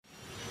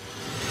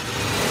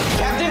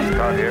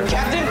out here.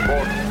 Captain!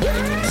 Report.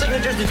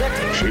 Signatures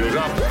detected. Shields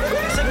up.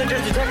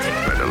 Signatures detected.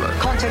 Red alert.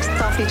 Context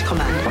Starfleet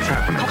Command. What's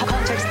happening?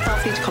 Context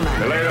Starfleet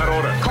Command. Relay that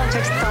order.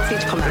 Context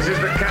Starfleet Command. This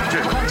is the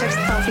captain. Context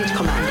Starfleet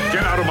Command.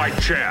 Get out of my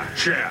chair.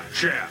 Chair.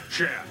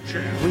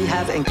 We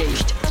have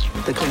engaged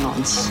the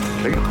Klingons.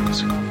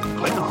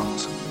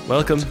 Klingons.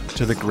 Welcome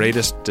to The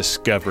Greatest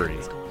Discovery,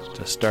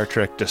 a Star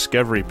Trek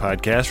Discovery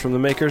podcast from the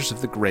makers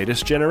of The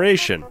Greatest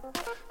Generation.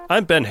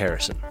 I'm Ben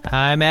Harrison.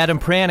 I'm Adam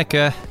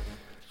Pranica.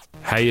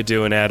 How you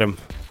doing, Adam?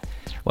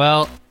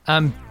 Well,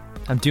 I'm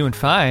doing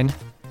fine,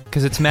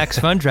 because it's Max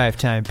Fun Drive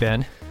time,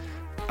 Ben.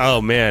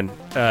 Oh, man.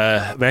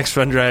 Max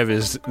Fun Drive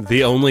is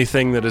the only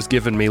thing that has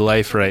given me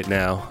life right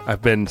now.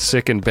 I've been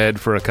sick in bed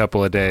for a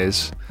couple of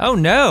days. Oh,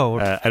 no.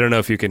 I don't know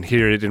if you can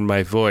hear it in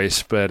my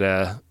voice, but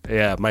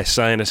yeah, my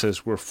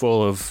sinuses were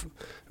full of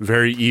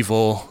very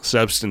evil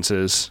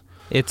substances.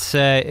 It's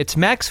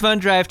Max Fun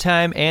Drive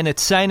time, and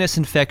it's sinus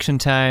infection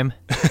time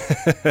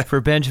for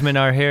Benjamin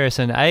R.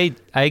 Harrison. I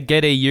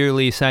get a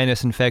yearly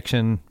sinus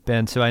infection,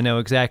 Ben, so I know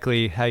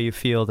exactly how you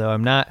feel, though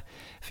I'm not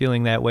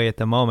feeling that way at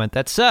the moment.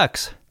 That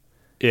sucks.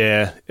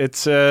 Yeah,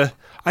 it's, I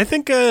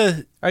think,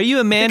 Are you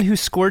a man who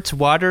squirts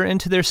water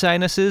into their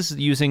sinuses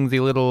using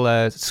the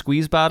little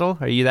squeeze bottle?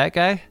 Are you that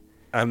guy?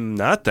 I'm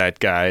not that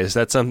guy. Is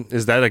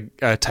that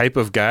a type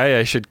of guy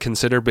I should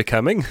consider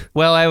becoming?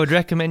 Well, I would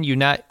recommend you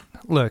not...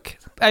 Look,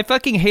 I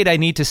fucking hate I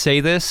need to say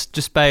this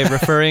just by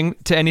referring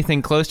to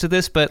anything close to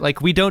this, but, like,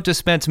 we don't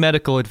dispense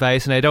medical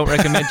advice, and I don't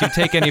recommend you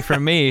take any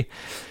from me.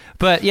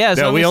 But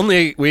yeah, we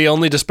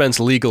only dispense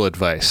legal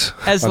advice.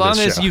 As long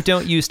as you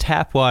don't use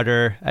tap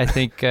water, I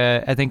think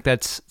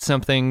that's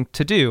something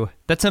to do.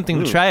 That's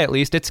something to try at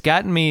least. It's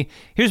gotten me.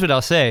 Here's what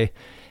I'll say: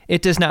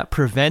 it does not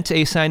prevent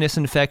a sinus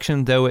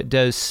infection, though it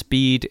does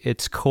speed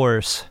its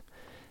course.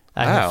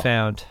 I have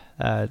found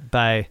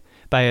by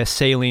a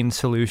saline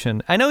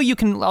solution. I know you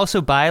can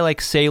also buy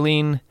like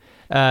saline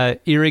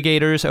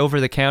irrigators over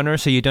the counter,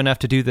 so you don't have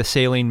to do the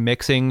saline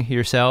mixing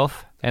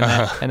yourself. And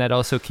that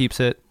also keeps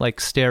it like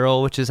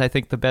sterile, which is, I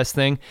think, the best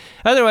thing.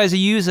 Otherwise,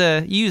 you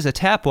use a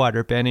tap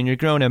water, Ben, and you're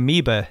growing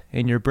amoeba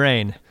in your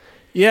brain.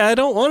 Yeah, I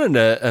don't want an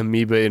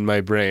amoeba in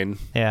my brain.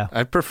 Yeah,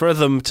 I prefer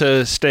them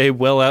to stay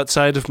well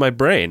outside of my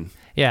brain.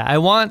 Yeah, I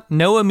want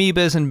no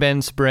amoebas in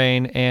Ben's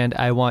brain, and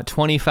I want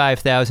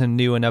 25,000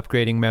 new and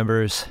upgrading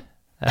members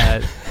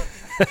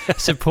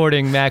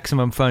supporting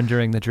maximum fun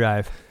during the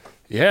drive.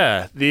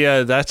 Yeah,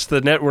 that's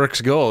the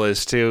network's goal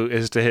is to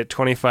hit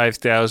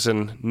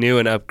 25,000 new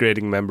and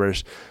upgrading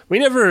members. We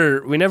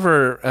never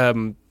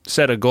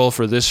set a goal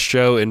for this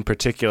show in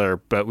particular,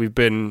 but we've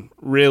been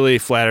really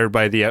flattered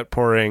by the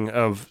outpouring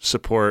of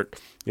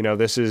support. You know,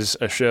 this is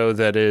a show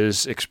that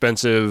is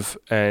expensive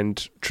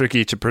and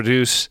tricky to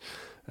produce.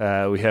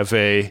 We have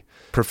a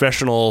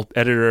professional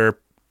editor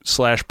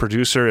 /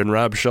 producer in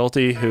Rob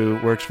Schulte who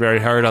works very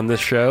hard on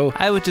this show.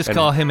 I would just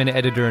call him an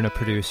editor and a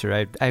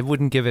producer. I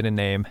wouldn't give it a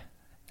name.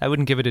 I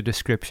wouldn't give it a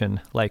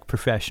description like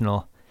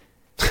professional.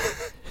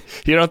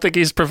 You don't think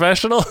he's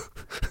professional?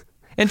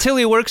 Until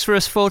he works for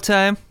us full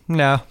time?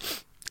 No.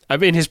 I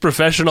mean, he's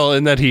professional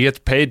in that he gets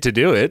paid to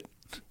do it.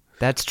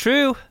 That's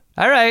true.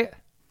 All right.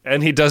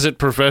 And he does it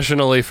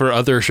professionally for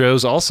other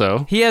shows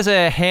also. He has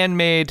a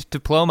handmade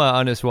diploma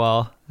on his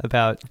wall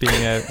about being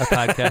a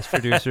podcast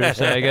producer,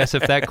 so I guess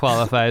if that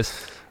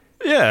qualifies.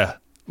 Yeah.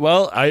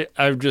 Well,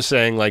 I'm just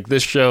saying, like,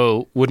 this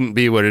show wouldn't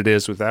be what it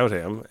is without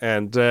him,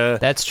 and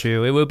that's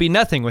true. It would be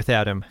nothing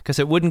without him, because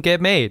it wouldn't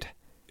get made.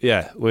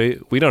 Yeah,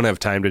 we don't have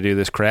time to do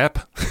this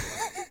crap.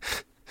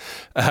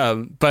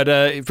 But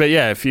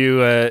yeah, if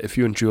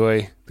you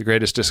enjoy The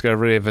Greatest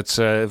Discovery, if it's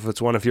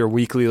one of your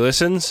weekly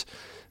listens,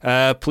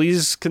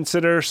 please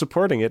consider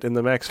supporting it in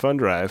the Max Fun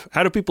Drive.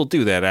 How do people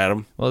do that,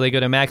 Adam? Well, they go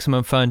to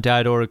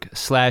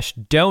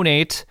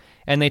MaximumFun.org/donate,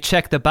 and they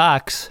check the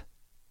box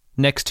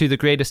next to The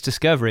Greatest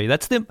Discovery.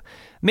 That's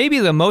maybe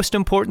the most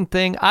important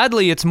thing.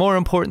 Oddly, it's more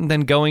important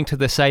than going to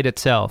the site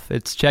itself.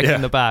 It's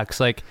checking the box.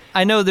 Like,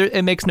 I know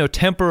it makes no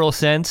temporal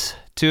sense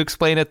to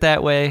explain it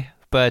that way,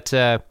 but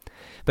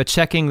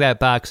checking that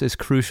box is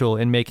crucial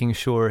in making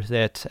sure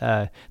that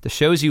the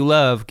shows you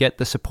love get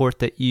the support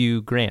that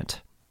you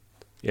grant.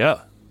 Yeah.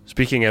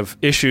 Speaking of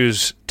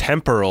issues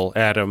temporal,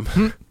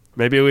 Adam,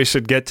 maybe we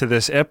should get to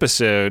this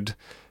episode,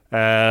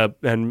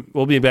 and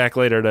we'll be back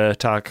later to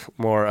talk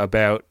more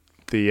about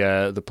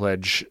the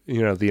pledge,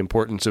 the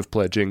importance of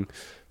pledging.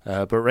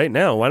 But right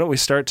now, why don't we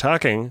start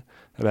talking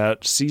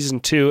about Season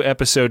 2,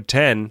 Episode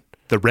 10,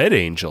 The Red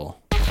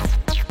Angel.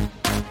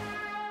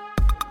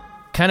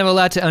 Kind of a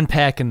lot to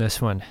unpack in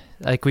this one.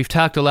 Like, we've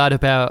talked a lot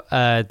about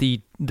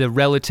the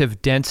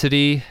relative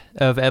density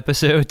of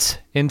episodes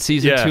in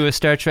Season 2 of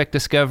Star Trek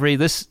Discovery.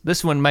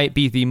 This one might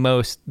be the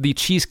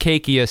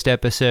cheesecakiest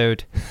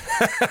episode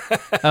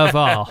of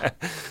all.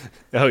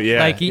 Oh, yeah.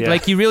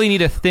 Like you really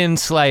need a thin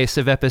slice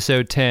of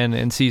Episode 10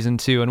 in Season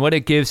 2, and what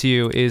it gives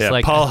you is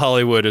like... Paul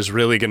Hollywood is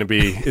really going to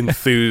be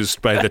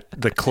enthused by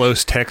the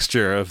close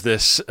texture of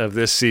this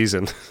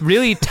season.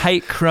 Really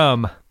tight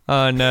crumb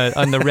on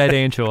the Red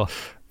Angel.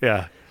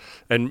 Yeah.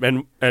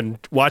 And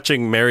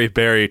watching Mary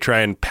Berry try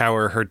and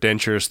power her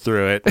dentures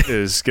through it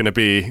is going to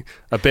be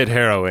a bit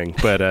harrowing,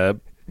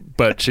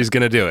 but she's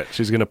going to do it.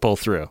 She's going to pull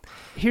through.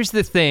 Here's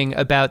the thing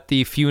about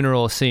the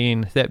funeral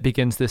scene that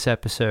begins this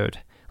episode.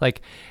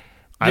 Like,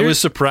 I was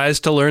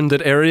surprised to learn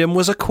that Ariam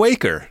was a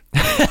Quaker.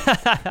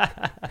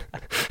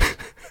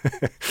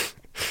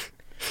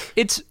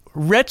 It's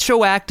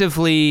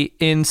retroactively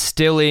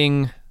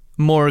instilling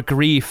more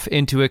grief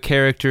into a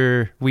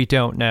character we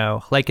don't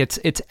know. Like,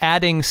 it's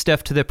adding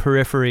stuff to the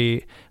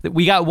periphery.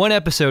 We got one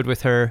episode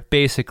with her,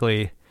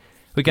 basically.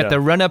 We got the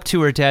run-up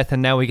to her death,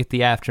 and now we get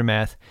the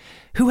aftermath.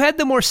 Who had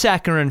the more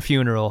saccharine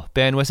funeral,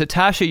 Ben? Was it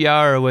Tasha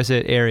Yar or was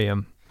it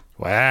Ariam?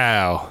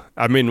 Wow.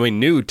 I mean, we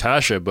knew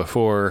Tasha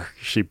before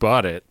she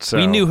bought it. So.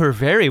 We knew her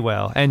very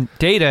well, and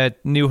Data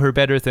knew her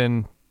better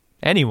than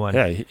anyone.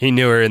 Yeah, he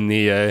knew her in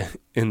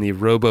the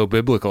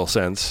robo-biblical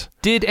sense.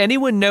 Did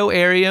anyone know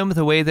Ariam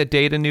the way that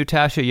Data knew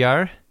Tasha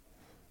Yar?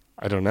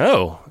 I don't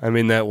know. I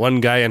mean, that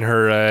one guy in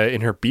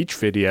her beach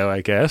video,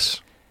 I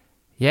guess.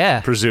 Yeah.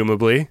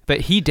 Presumably.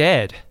 But he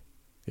dead.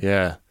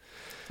 Yeah.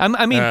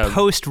 I mean,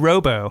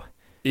 post-robo.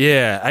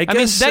 Yeah, I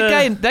guess...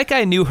 I mean, that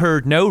guy knew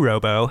her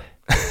no-robo.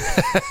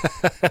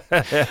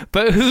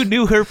 But who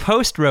knew her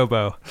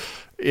post-robo?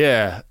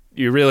 Yeah,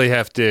 you really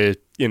have to,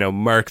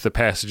 mark the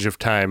passage of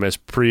time as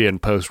pre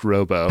and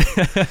post-robo.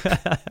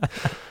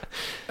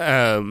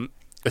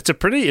 It's a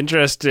pretty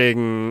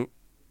interesting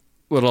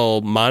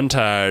little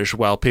montage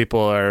while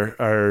people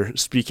are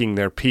speaking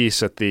their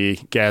piece at the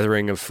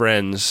gathering of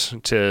friends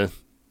to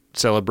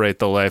celebrate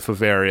the life of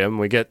Ariam.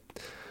 We get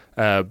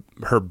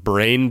her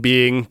brain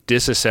being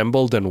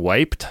disassembled and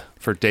wiped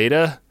for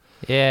Data.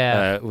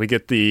 Yeah. We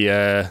get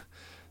the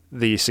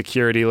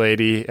security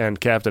lady and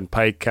Captain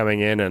Pike coming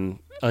in and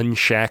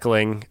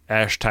unshackling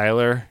Ash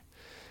Tyler,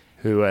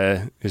 who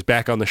is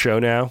back on the show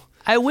now.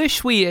 I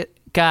wish we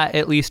got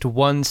at least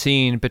one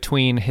scene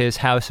between his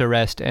house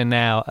arrest and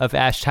now of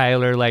Ash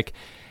Tyler, like,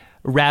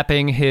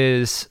 wrapping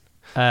his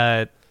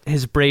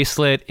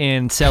bracelet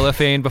in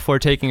cellophane before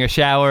taking a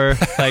shower,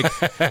 like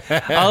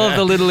all of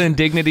the little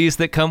indignities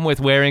that come with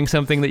wearing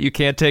something that you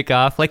can't take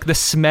off, like the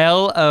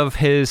smell of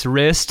his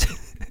wrist.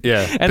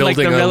 Yeah, and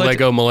building like a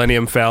Lego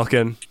Millennium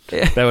Falcon.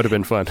 That would have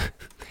been fun.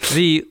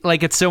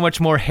 It's so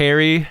much more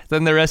hairy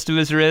than the rest of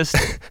his wrist.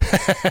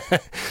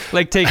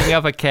 Like taking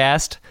off a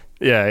cast.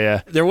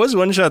 Yeah. There was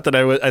one shot that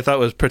I thought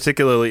was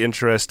particularly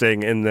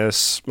interesting in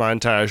this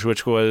montage,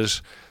 which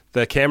was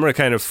the camera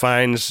kind of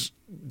finds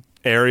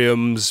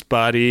Ariam's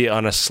body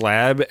on a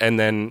slab, and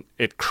then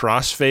it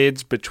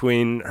crossfades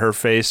between her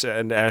face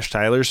and Ash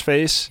Tyler's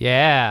face.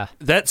 Yeah.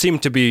 That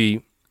seemed to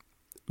be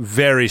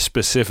very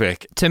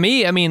specific. To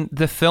me, I mean,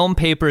 the film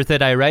paper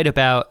that I write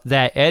about,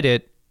 that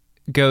edit,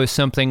 goes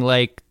something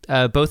like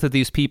both of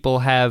these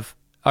people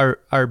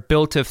are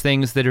built of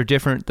things that are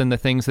different than the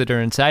things that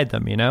are inside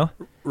them,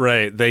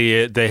 Right.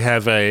 They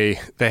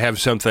have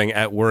something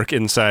at work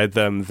inside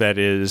them that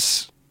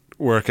is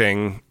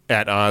working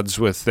at odds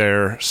with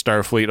their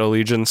Starfleet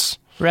allegiance.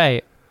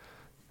 Right.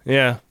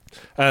 Yeah.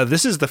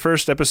 This is the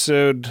first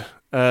episode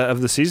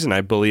of the season,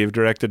 I believe,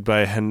 directed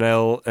by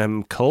Hanel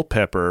M.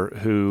 Culpepper,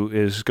 who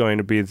is going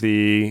to be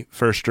the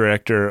first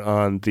director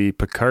on the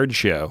Picard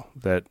show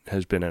that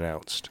has been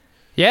announced.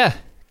 Yeah.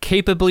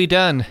 Capably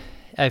done,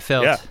 I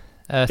felt,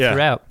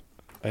 throughout.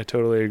 I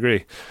totally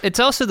agree. It's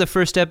also the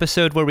first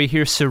episode where we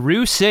hear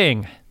Saru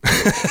sing.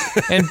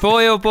 And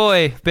boy, oh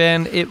boy,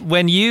 Ben,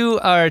 when you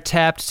are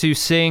tapped to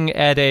sing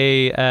at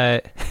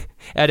a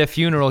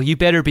funeral, you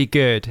better be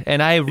good.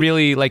 And I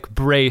really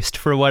braced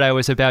for what I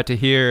was about to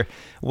hear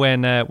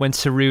when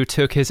Saru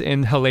took his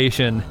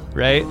inhalation,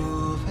 right?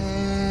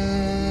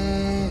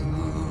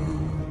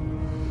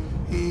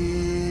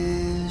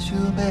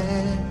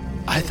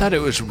 I thought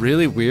it was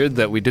really weird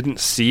that we didn't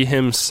see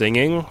him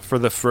singing for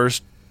the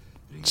first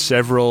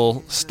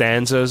several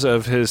stanzas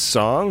of his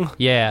song.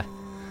 Yeah.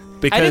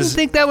 Because I didn't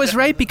think that was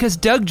right because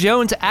Doug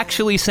Jones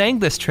actually sang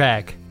this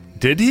track.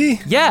 Did he?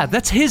 Yeah,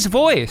 that's his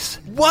voice.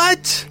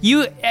 What?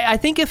 I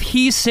think if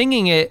he's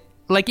singing it,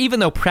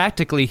 even though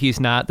practically he's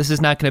not, this is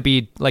not going to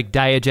be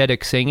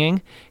diegetic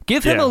singing,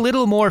 give him a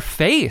little more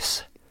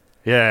face.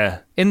 Yeah.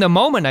 In the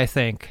moment, I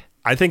think.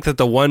 I think that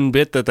the one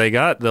bit that they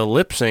got, the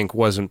lip sync,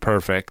 wasn't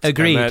perfect.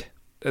 Agreed.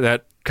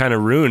 That kind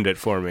of ruined it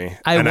for me.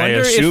 I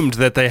wonder assumed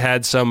that they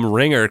had some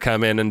ringer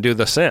come in and do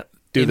the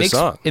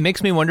song. It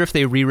makes me wonder if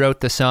they rewrote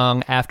the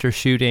song after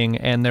shooting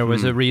and there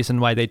was a reason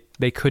why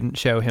they couldn't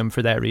show him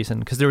for that reason,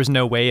 because there was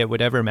no way it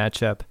would ever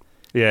match up.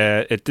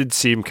 Yeah, it did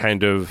seem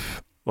kind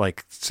of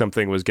like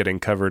something was getting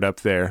covered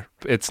up there.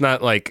 It's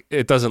not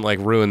it doesn't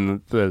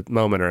ruin the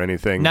moment or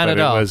anything. Not at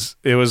all.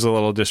 It was a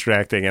little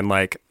distracting, and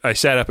I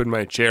sat up in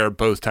my chair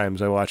both times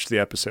I watched the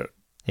episode.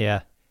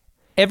 Yeah.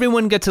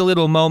 Everyone gets a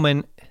little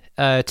moment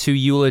to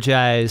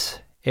eulogize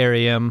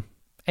Ariam,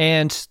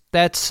 and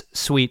that's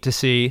sweet to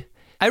see.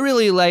 I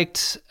really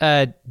liked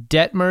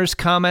Detmer's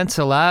comments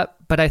a lot,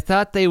 but I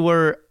thought they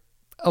were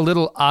a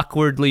little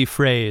awkwardly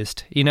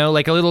phrased, a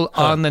little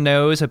on the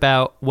nose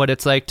about what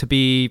it's like to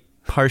be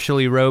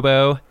partially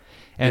robo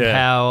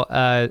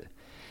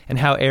and and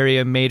how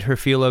Ariam made her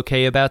feel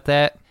okay about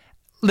that.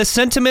 The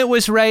sentiment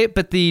was right,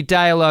 but the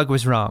dialogue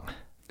was wrong.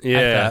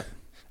 Yeah.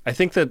 I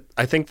think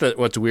that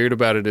what's weird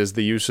about it is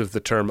the use of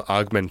the term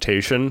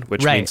augmentation,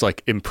 which means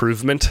like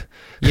improvement.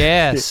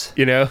 Yes.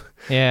 You know?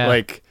 Yeah.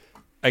 Like,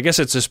 I guess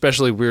it's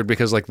especially weird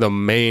because like the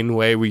main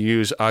way we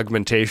use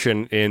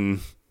augmentation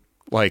in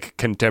like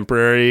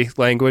contemporary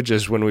language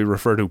is when we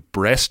refer to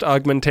breast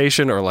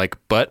augmentation or like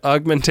butt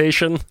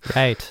augmentation.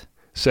 Right.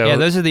 So yeah,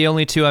 those are the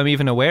only two I'm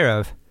even aware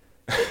of.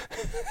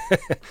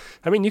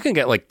 I mean, you can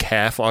get like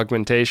calf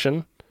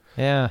augmentation.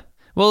 Yeah.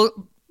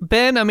 Well,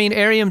 Ben, I mean,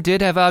 Ariam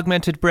did have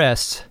augmented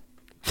breasts.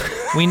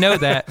 We know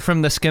that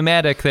from the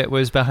schematic that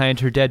was behind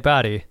her dead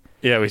body.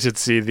 Yeah, we should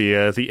see the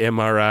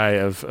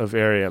MRI of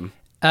Ariam.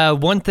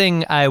 One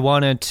thing I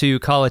wanted to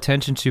call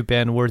attention to,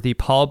 Ben, were the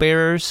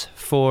pallbearers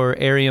for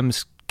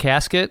Ariam's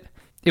casket.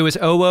 It was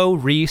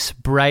Owo, Reese,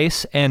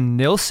 Bryce, and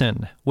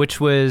Nilsson, which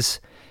was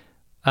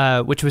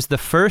the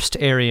first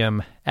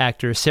Ariam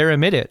actor, Sarah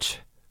Middich.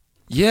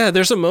 Yeah,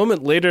 there's a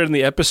moment later in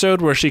the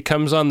episode where she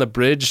comes on the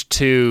bridge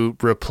to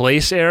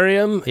replace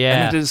Ariam,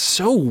 and it is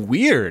so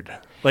weird.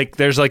 Like,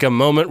 there's like a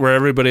moment where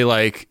everybody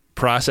like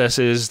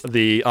processes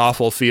the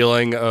awful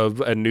feeling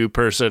of a new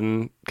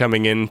person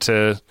coming in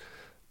to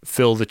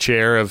fill the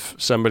chair of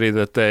somebody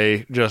that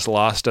they just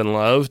lost and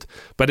loved,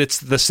 but it's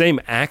the same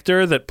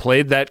actor that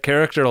played that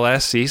character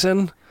last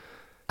season.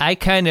 I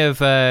kind of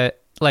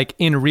like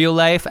in real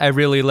life, I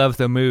really love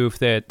the move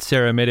that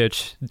Sarah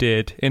Middich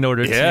did in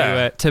order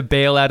to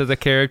bail out of the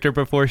character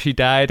before she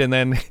died and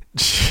then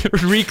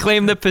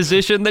reclaim the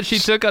position that she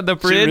took on the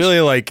bridge. She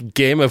really like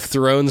Game of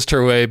Thrones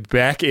her way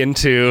back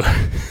into...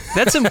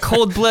 That's some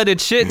cold-blooded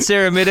shit,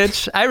 Sarah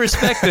Middich. I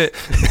respect it.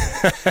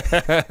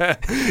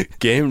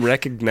 Game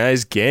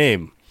recognized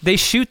game. They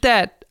shoot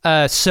that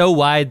so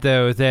wide,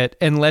 though, that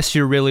unless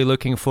you're really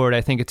looking for it, I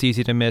think it's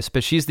easy to miss.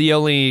 But she's the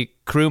only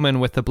crewman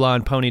with the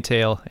blonde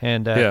ponytail,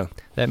 and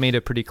that made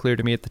it pretty clear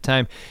to me at the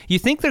time. You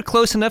think they're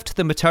close enough to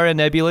the Matara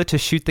Nebula to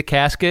shoot the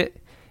casket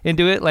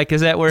into it? Like,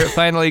 is that where it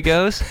finally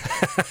goes?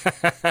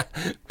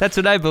 That's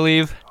what I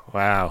believe.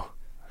 Wow.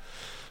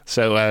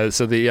 So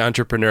the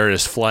entrepreneur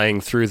is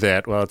flying through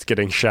that while it's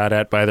getting shot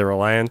at by the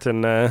Reliant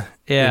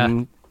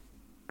in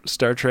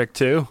Star Trek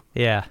 2?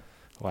 Yeah.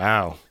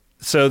 Wow.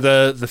 So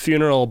the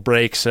funeral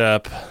breaks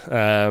up,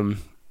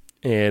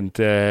 and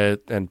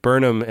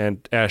Burnham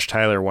and Ash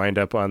Tyler wind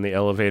up on the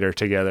elevator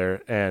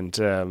together, and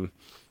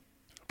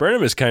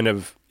Burnham is kind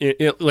of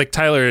like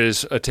Tyler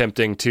is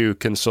attempting to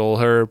console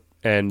her,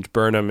 and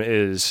Burnham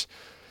is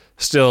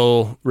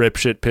still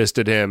ripshit pissed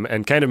at him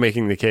and kind of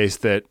making the case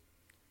that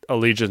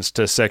allegiance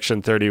to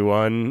Section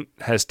 31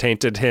 has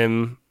tainted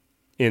him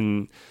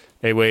in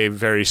a way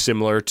very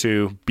similar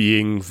to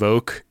being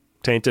Voke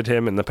tainted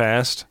him in the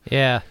past.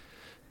 Yeah.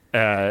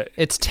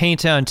 It's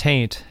taint on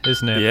taint,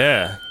 isn't it?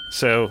 Yeah.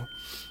 So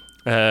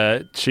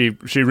she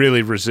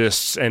really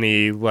resists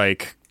any,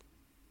 like,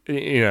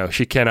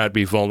 she cannot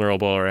be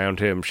vulnerable around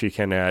him. She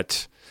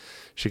cannot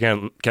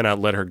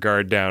let her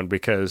guard down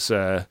because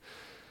the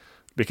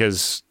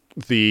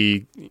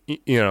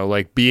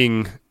like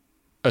being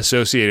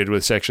associated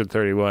with Section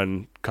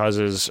 31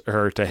 causes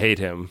her to hate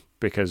him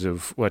because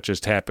of what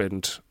just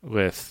happened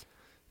with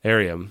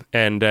Ariam.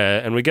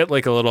 And we get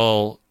like a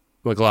little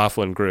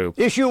McLaughlin group.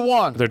 Issue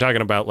 1. They're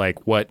talking about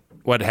like what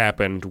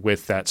happened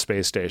with that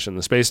space station.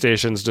 The space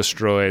station's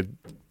destroyed.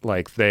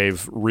 Like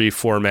they've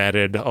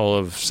reformatted all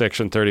of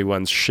Section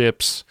 31's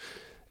ships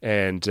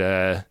and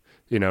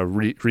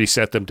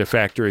reset them to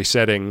factory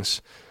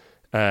settings.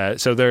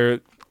 So they're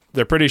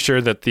pretty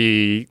sure that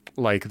the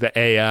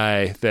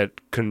AI that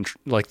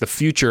the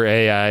future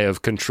AI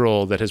of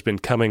Control that has been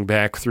coming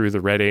back through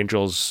the Red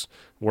Angel's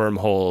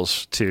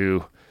wormholes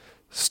to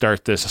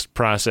start this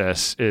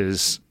process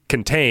is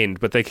contained,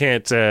 but they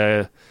can't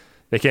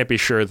be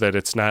sure that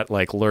it's not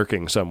like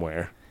lurking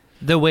somewhere.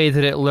 The way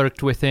that it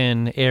lurked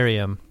within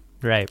Ariam,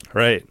 right?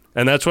 Right,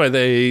 and that's why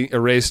they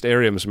erased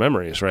Ariam's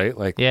memories, right?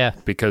 Like, yeah,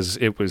 because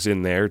it was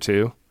in there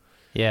too.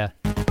 Yeah.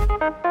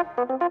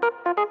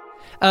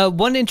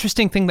 One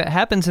interesting thing that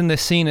happens in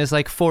this scene is,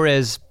 like, for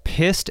as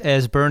pissed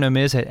as Burnham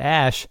is at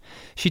Ash,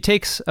 she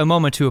takes a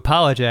moment to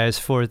apologize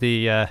for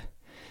the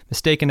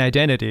mistaken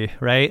identity,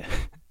 right?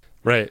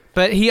 Right.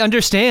 But he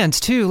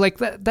understands, too. Like,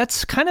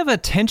 that's kind of a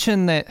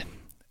tension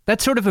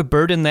that's sort of a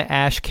burden that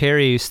Ash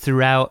carries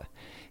throughout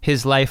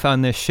his life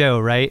on this show,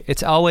 right?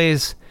 It's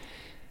always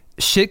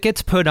shit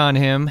gets put on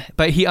him,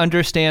 but he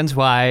understands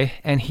why,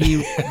 and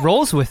he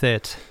rolls with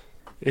it.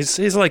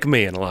 He's like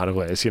me in a lot of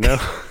ways,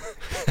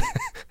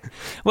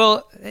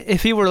 Well,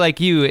 if he were like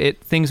you,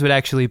 things would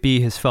actually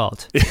be his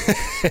fault.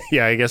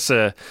 Yeah, I guess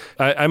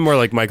I'm more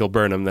like Michael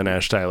Burnham than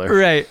Ash Tyler.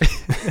 Right.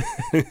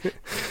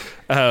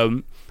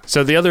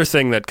 So the other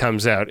thing that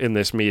comes out in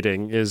this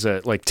meeting is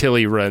like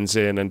Tilly runs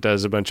in and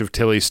does a bunch of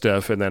Tilly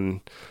stuff and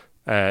then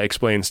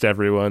explains to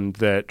everyone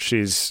that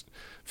she's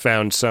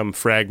found some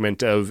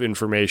fragment of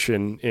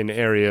information in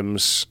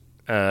Ariam's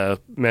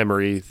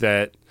memory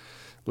that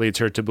leads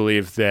her to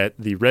believe that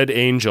the Red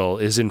Angel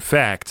is in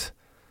fact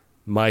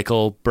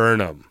Michael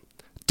Burnham.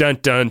 Dun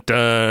dun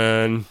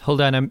dun. Hold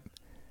on,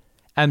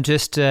 I'm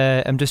just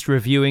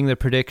reviewing the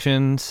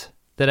predictions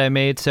that I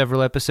made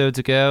several episodes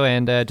ago,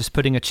 and just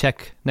putting a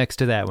check next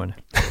to that one.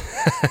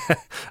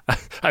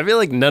 I feel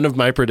like none of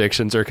my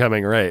predictions are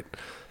coming right.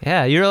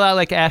 Yeah, you're a lot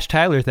like Ash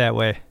Tyler that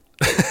way.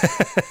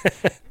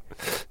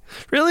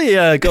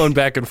 Really going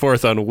back and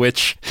forth on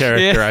which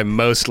character I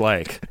most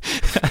like.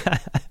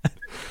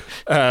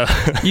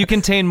 You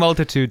contain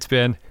multitudes,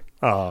 Ben.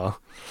 Oh,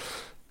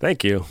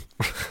 thank you.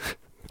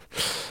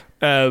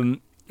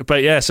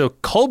 But yeah, so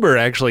Culber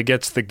actually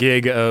gets the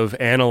gig of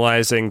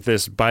analyzing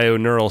this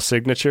bioneural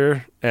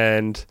signature,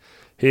 and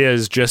he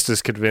is just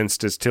as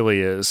convinced as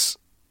Tilly is.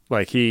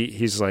 Like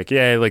he's like,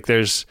 yeah, like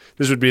this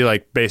would be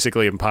like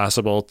basically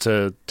impossible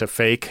to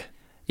fake.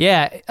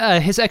 Yeah,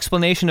 his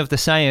explanation of the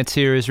science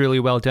here is really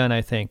well done,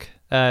 I think.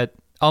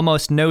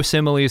 Almost no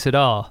similes at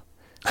all.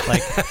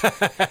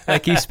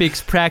 Like he speaks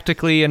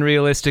practically and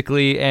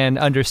realistically and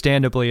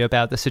understandably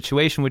about the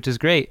situation, which is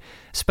great.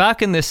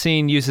 Spock in this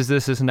scene uses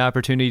this as an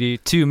opportunity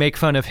to make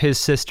fun of his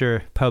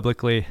sister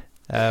publicly,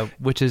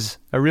 which is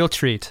a real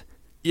treat.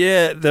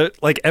 Yeah,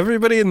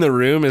 everybody in the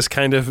room is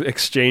kind of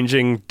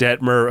exchanging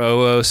Detmer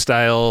Oo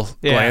style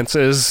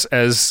glances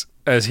as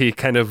he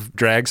kind of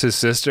drags his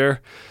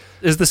sister.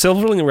 Is the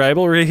Silverling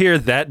rivalry here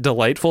that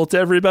delightful to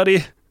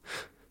everybody?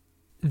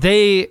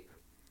 They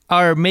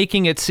are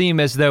making it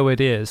seem as though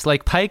it is.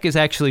 Like, Pike is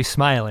actually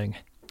smiling,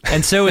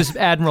 and so is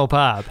Admiral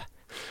Bob.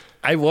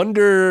 I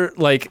wonder,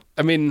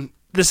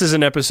 this is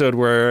an episode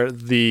where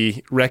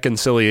the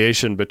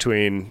reconciliation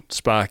between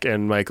Spock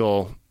and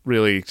Michael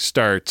really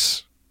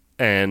starts,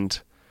 and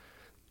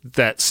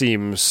that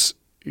seems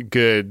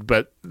good,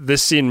 but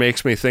this scene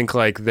makes me think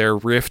like their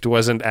rift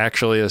wasn't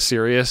actually as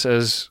serious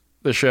as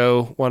the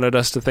show wanted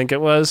us to think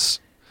it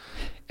was.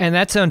 And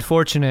that's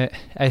unfortunate,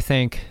 I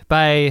think.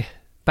 By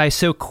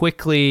so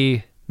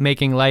quickly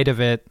making light of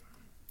it,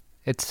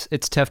 it's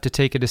tough to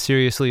take it as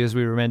seriously as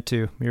we were meant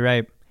to. You're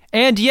right.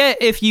 And yet,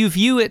 if you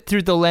view it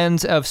through the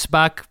lens of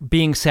Spock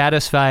being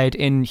satisfied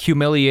in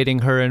humiliating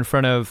her in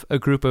front of a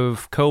group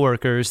of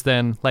coworkers,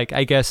 then,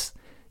 I guess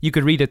you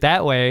could read it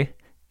that way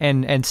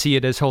and see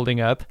it as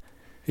holding up.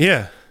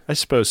 Yeah, I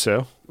suppose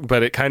so.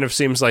 But it kind of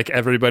seems like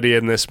everybody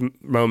in this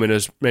moment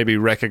is maybe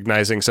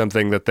recognizing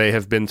something that they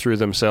have been through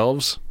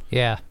themselves.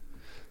 Yeah.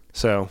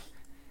 So...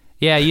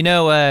 Yeah, you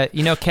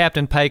know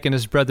Captain Pike and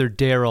his brother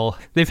Daryl.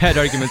 They've had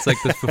arguments like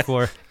this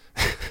before.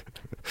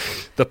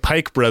 The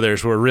Pike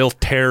brothers were real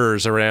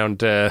terrors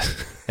around.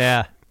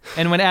 Yeah,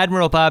 and when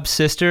Admiral Bob's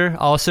sister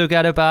also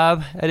got a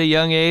Bob at a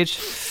young age,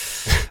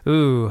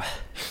 ooh,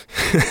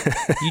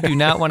 you do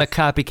not want to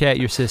copycat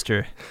your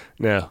sister.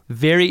 No,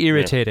 very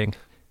irritating. Yeah.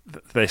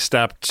 They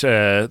stopped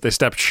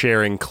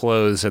sharing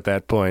clothes at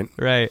that point.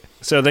 Right.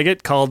 So they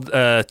get called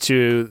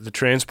to the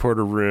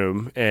transporter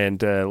room,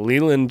 and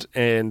Leland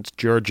and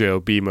Giorgio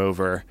beam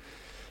over.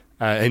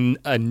 And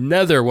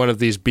another one of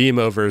these beam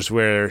overs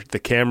where the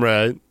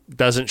camera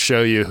doesn't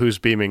show you who's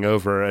beaming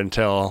over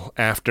until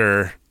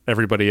after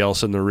everybody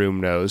else in the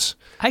room knows.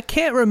 I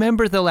can't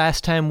remember the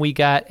last time we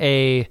got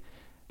a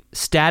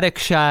static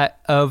shot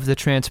of the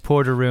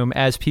transporter room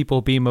as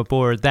people beam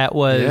aboard. That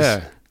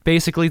was...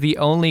 basically the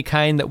only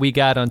kind that we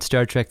got on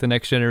Star Trek The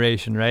Next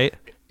Generation, right?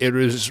 It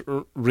was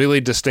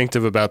really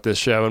distinctive about this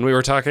show. And we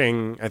were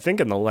talking, I think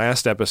in the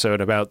last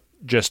episode, about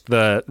just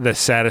the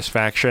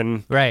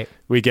satisfaction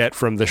we get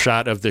from the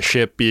shot of the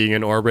ship being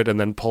in orbit and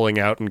then pulling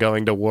out and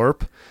going to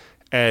warp.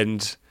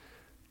 And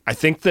I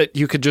think that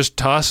you could just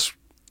toss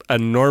a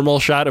normal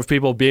shot of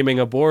people beaming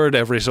aboard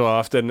every so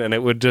often and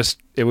it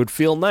would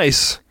feel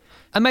nice.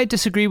 I might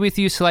disagree with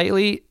you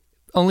slightly,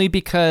 only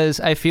because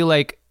I feel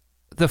like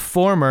the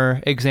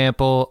former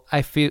example,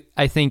 I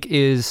think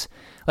is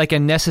like a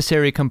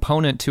necessary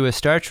component to a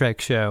Star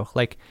Trek show.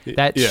 Like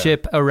that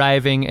ship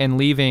arriving and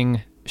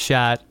leaving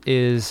shot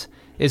is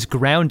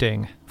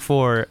grounding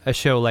for a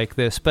show like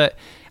this. But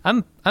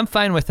I'm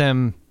fine with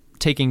them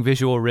taking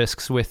visual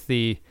risks with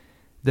the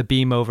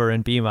beam over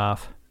and beam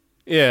off.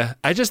 Yeah,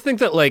 I just think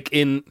that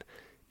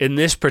in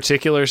this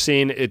particular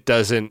scene, it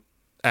doesn't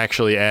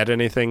actually add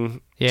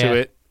anything to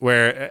it.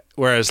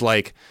 Whereas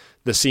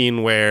the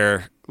scene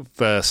where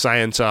the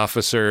science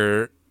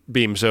officer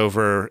beams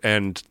over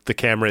and the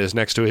camera is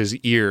next to his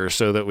ear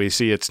so that we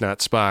see it's not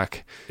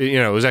Spock.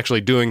 It was actually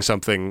doing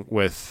something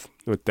with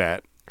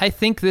that. I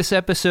think this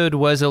episode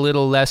was a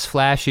little less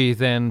flashy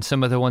than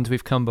some of the ones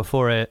we've come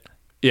before it.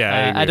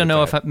 Yeah, I don't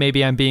know if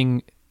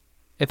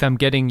I'm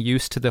getting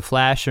used to the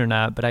flash or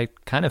not, but I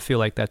kind of feel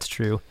like that's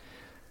true.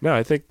 No,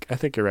 I think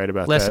you're right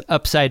about that. Less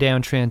upside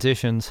down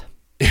transitions.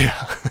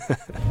 Yeah.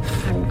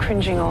 I'm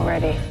cringing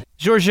already.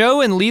 Giorgio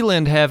and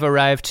Leland have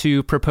arrived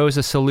to propose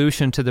a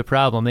solution to the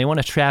problem. They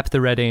want to trap the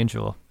Red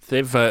Angel.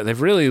 They've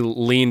really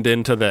leaned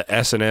into the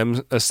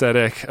S&M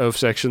aesthetic of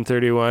Section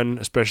 31,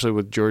 especially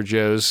with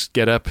Giorgio's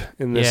getup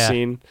in this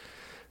scene.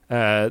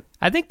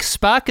 I think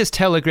Spock is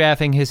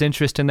telegraphing his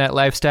interest in that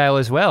lifestyle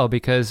as well,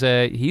 because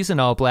he's in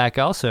all black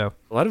also.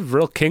 A lot of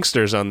real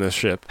kinksters on this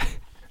ship.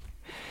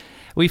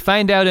 We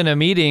find out in a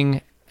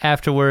meeting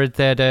afterward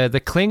that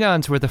the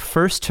Klingons were the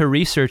first to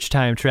research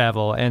time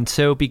travel, and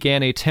so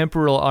began a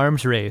temporal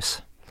arms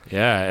race.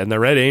 Yeah, and the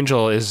Red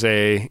Angel is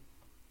an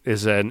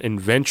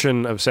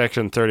invention of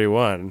Section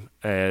 31,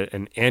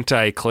 an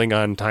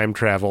anti-Klingon time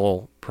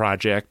travel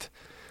project.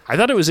 I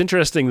thought it was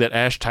interesting that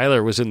Ash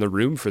Tyler was in the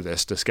room for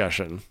this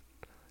discussion,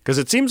 because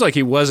it seems like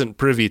he wasn't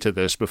privy to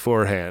this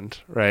beforehand,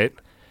 right?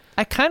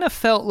 I kind of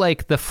felt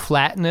like the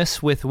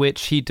flatness with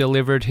which he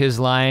delivered his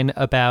line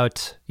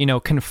about,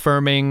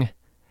 confirming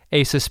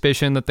a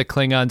suspicion that the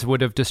Klingons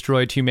would have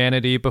destroyed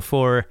humanity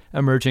before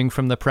emerging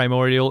from the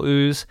primordial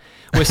ooze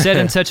was said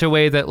in such a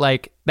way that,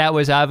 like, that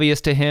was obvious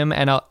to him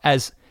and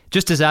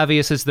just as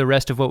obvious as the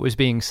rest of what was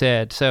being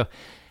said. So,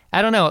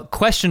 I don't know,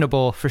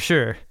 questionable for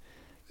sure.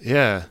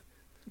 Yeah.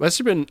 Must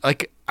have been,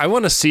 like, I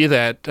want to see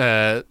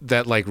that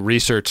like,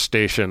 research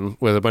station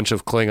with a bunch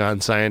of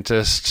Klingon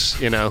scientists,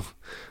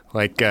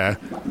 Like,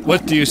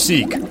 what do you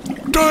seek?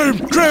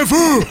 Time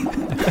travel!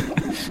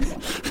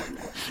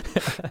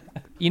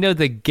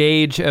 The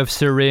gauge of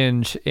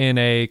syringe in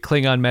a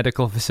Klingon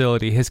medical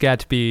facility has got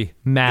to be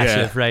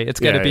massive, right? It's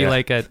got to be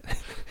like a...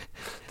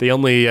 The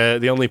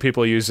only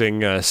people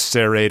using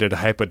serrated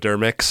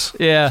hypodermics.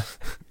 Yeah.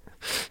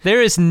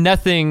 There is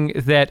nothing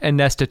that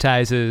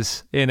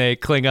anesthetizes in a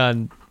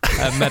Klingon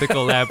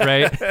medical lab,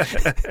 right?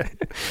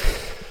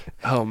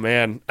 Oh,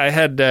 man. I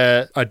had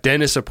a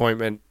dentist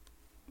appointment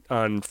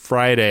on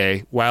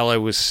Friday while I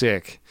was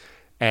sick,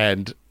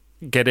 and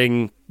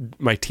getting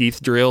my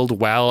teeth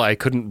drilled while I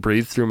couldn't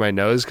breathe through my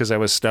nose because I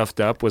was stuffed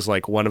up was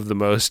like one of the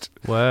most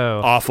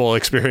awful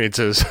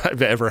experiences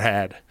I've ever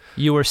had.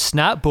 You were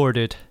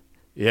snot-boarded.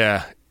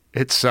 Yeah,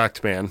 it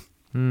sucked, man.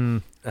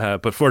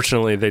 But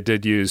fortunately, they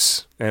did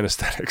use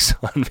anesthetics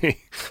on me.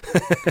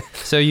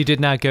 So you did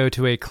not go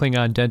to a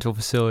Klingon dental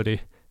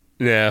facility?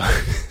 No.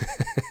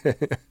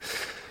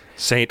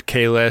 St.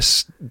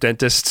 Kales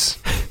Dentists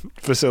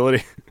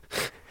Facility.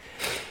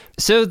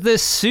 So the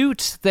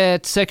suit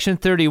that Section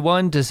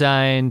 31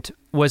 designed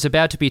was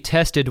about to be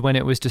tested when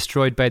it was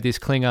destroyed by these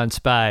Klingon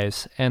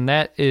spies, and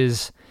that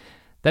is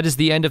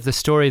the end of the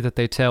story that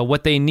they tell.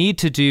 What they need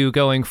to do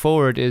going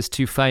forward is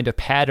to find a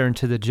pattern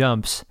to the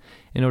jumps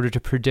in order to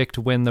predict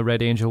when the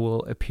Red Angel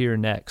will appear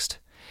next.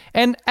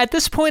 And at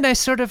this point,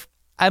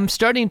 I'm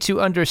starting to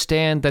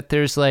understand that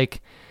there's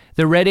like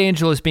the Red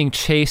Angel is being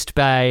chased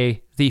by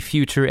the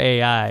future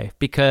AI,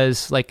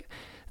 because like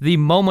the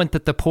moment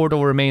that the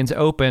portal remains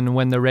open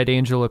when the Red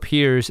Angel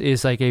appears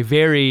is like a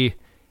very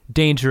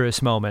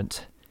dangerous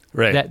moment,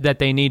 right? That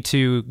they need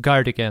to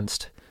guard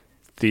against.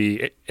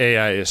 The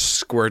AI is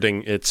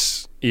squirting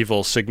its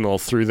evil signal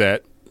through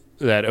that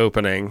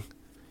opening,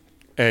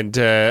 and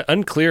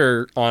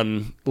unclear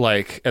on,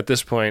 like, at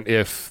this point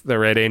if the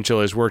Red Angel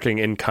is working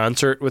in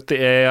concert with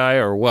the AI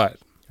or what.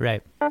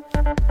 Right.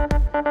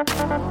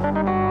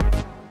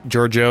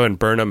 Georgiou and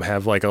Burnham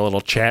have like a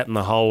little chat in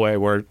the hallway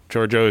where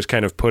Georgiou is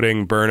kind of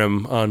putting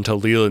Burnham onto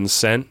Leland's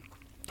scent.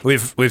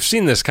 We've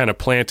seen this kind of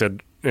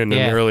planted in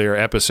an earlier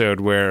episode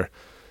where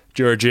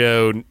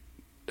Georgiou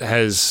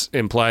has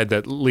implied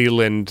that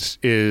Leland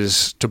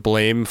is to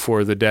blame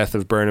for the death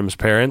of Burnham's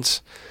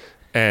parents,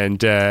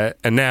 and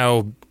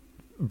now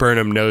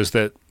Burnham knows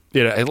that,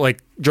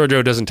 like,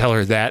 Georgiou doesn't tell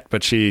her that,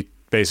 but she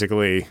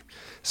basically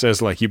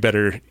says, like, you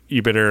better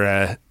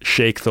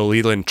shake the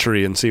Leland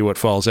tree and see what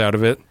falls out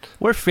of it.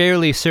 We're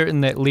fairly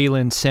certain that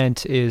Leland's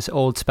scent is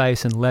Old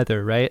Spice and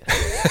leather, right?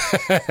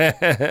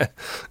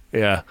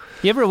 Yeah.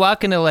 You ever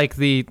walk into like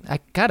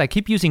I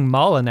keep using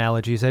mall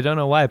analogies. I don't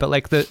know why, but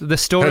like the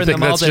store in the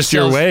mall that's just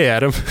your way,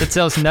 Adam. That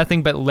sells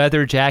nothing but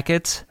leather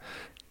jackets.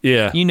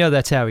 Yeah.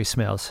 That's how he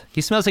smells.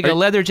 He smells like a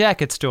leather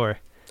jacket store.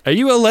 Are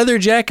you a leather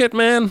jacket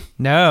man?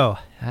 No,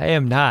 I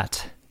am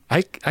not.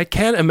 I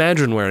can't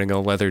imagine wearing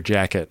a leather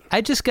jacket.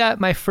 I just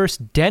got my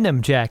first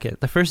denim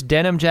jacket. The first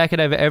denim jacket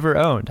I've ever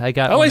owned. I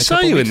got. I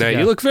saw you in that.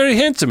 You look very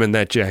handsome in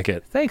that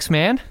jacket. Thanks,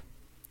 man.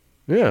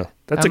 Yeah,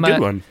 that's a good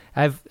one.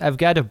 I've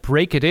got to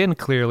break it in.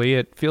 Clearly,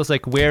 it feels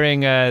like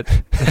wearing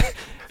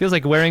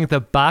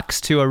the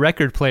box to a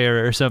record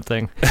player or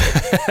something.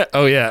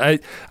 Oh yeah,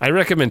 I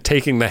recommend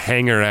taking the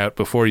hanger out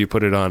before you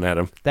put it on,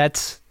 Adam.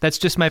 That's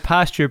just my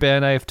posture,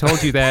 Ben. I've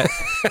told you that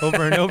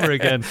over and over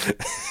again.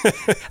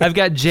 I've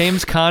got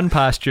James Caan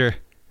posture.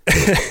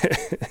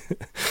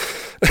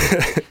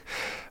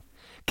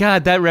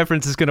 God, that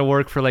reference is going to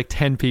work for like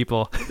 10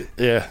 people.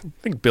 Yeah, I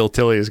think Bill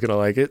Tilley is going to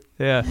like it.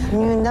 Yeah.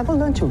 You never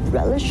learn to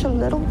relish a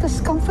little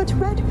discomfort,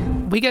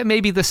 Red? We get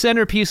maybe the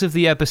centerpiece of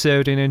the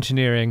episode in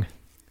engineering.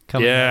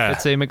 Yeah.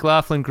 It's a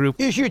McLaughlin group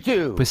Yes, you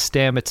do. with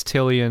Stamets,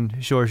 Tilly, and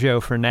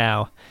Georgiou for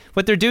now.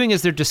 What they're doing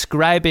is they're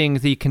describing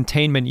the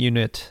containment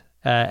unit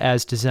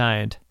as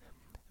designed.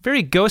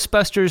 Very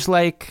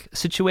Ghostbusters-like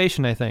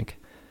situation, I think.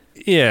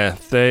 Yeah,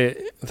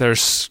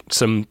 there's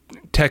some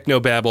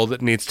technobabble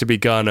that needs to be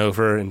gone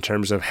over in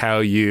terms of how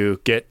you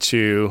get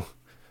to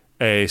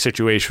a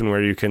situation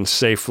where you can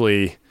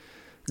safely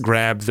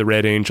grab the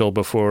Red Angel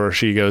before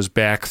she goes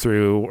back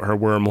through her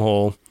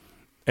wormhole.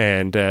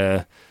 And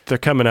they're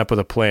coming up with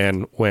a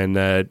plan when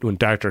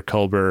Dr.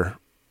 Culber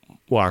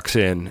walks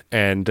in,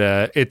 and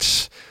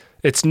it's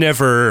it's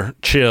never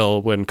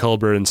chill when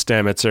Culber and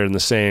Stamets are in the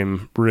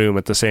same room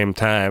at the same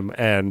time,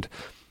 and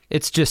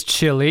it's just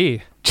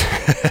chilly.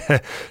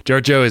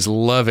 Giorgio is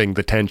loving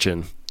the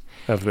tension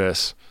of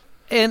this.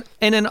 And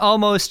an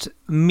almost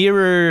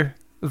mirror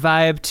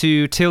vibe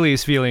to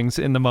Tilly's feelings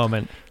in the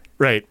moment.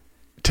 Right.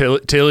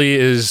 Tilly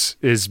is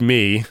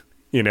me,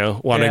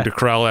 wanting to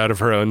crawl out of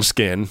her own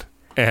skin,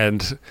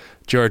 and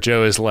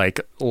Giorgio is like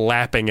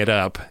lapping it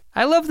up.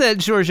 I love that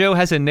Giorgio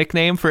has a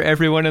nickname for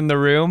everyone in the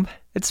room.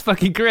 It's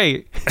fucking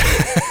great.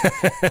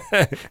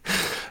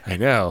 I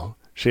know.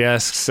 She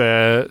asks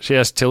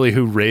Tilly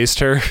who raised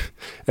her,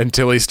 and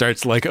Tilly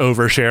starts like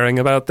oversharing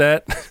about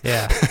that.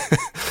 Yeah.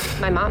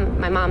 My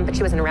mom, but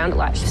she wasn't around a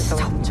lot.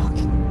 Stop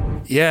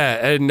talking.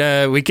 Yeah,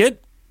 and we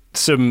get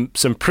some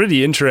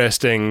pretty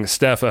interesting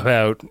stuff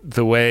about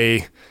the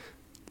way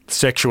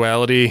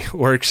sexuality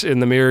works in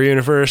the mirror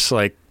universe.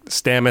 Like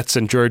Stamets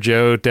and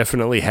Giorgio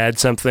definitely had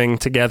something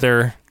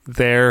together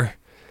there,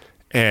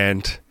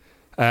 and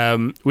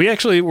we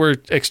actually were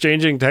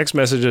exchanging text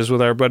messages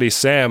with our buddy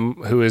Sam,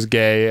 who is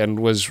gay, and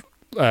was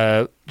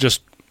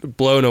just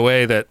blown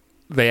away that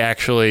they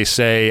actually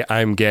say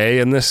 "I'm gay"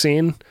 in this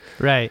scene.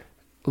 Right.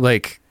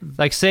 Like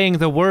saying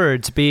the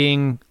words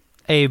being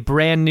a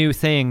brand new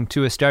thing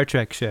to a Star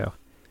Trek show.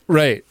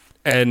 Right.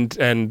 And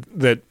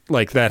that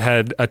like that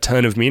had a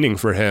ton of meaning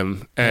for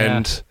him.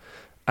 And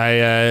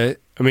I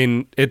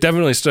mean, it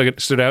definitely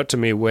stood out to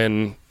me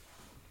when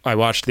I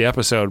watched the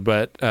episode,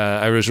 but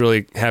I was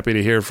really happy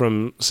to hear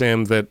from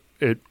Sam that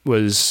it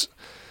was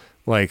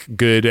like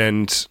good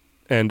and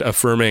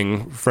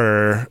affirming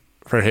for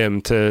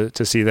him to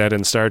see that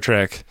in Star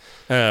Trek.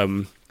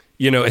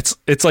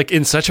 It's like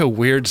in such a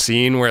weird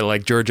scene where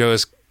like Giorgio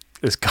is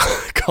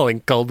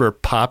calling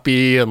Culber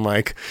Poppy, and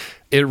like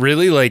it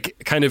really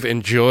like kind of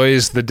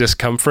enjoys the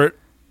discomfort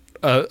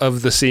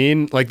of the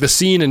scene. Like the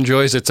scene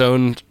enjoys its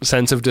own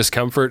sense of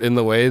discomfort in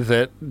the way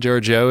that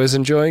Giorgio is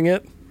enjoying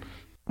it.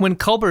 When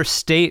Culber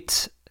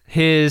states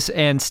his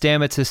and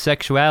Stamets'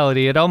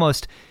 sexuality, it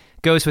almost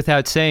goes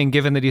without saying,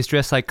 given that he's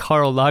dressed like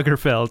Karl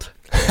Lagerfeld.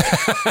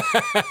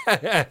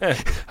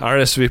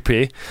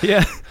 RSVP.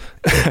 Yeah.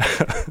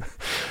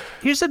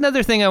 Here's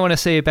another thing I want to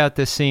say about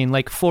this scene.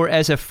 Like, for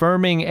as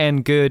affirming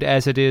and good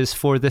as it is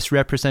for this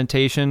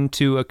representation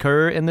to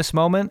occur in this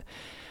moment,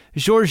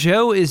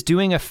 Giorgio is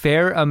doing a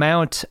fair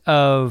amount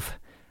of,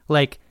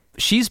 like,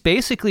 she's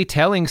basically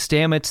telling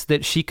Stamets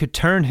that she could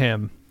turn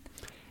him.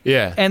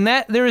 Yeah. And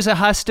that there is a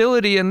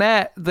hostility in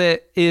that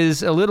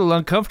is a little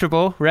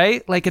uncomfortable,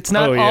 right? Like, it's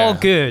not all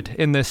good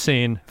in this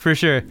scene, for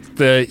sure.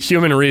 The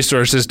human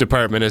resources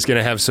department is going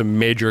to have some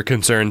major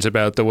concerns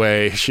about the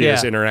way she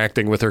is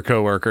interacting with her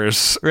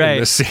coworkers in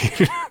this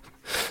scene.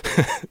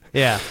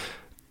 Yeah.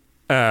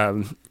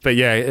 But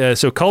yeah,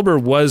 so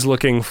Culber was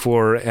looking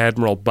for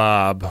Admiral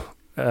Bob,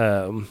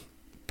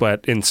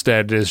 but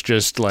instead is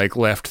just like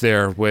left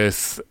there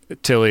with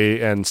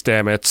Tilly and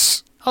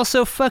Stamets.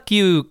 Also, fuck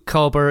you,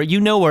 Culber. You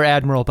know where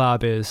Admiral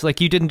Bob is. Like,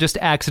 you didn't just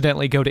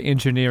accidentally go to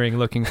engineering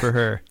looking for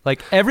her.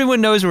 Like,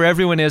 everyone knows where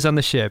everyone is on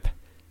the ship.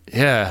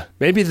 Yeah.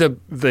 Maybe the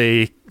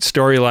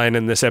storyline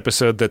in this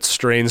episode that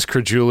strains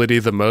credulity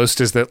the most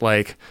is that,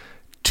 like,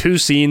 2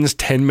 scenes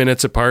 10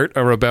 minutes apart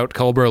are about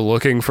Culber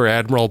looking for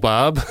Admiral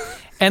Bob.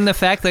 And the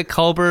fact that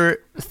Culber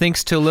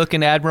thinks to look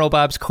in Admiral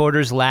Bob's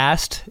quarters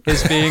last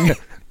is being...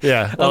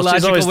 Yeah, well,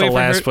 she's always the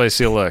last place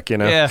you look,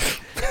 Yeah.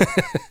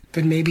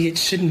 But maybe it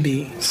shouldn't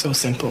be so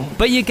simple.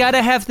 But you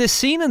gotta have this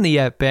scene in the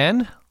Ep,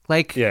 Ben.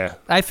 Like,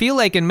 I feel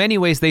like in many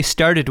ways they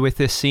started with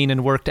this scene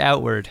and worked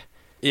outward.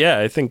 Yeah,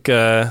 I think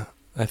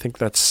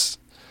that's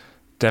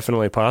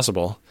definitely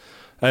possible.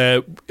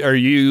 Are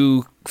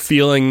you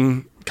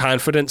feeling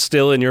confident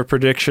still in your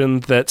prediction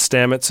that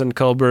Stamets and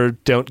Culber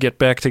don't get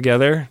back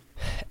together?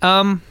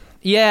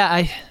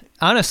 Yeah,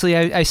 Honestly,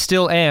 I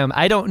still am.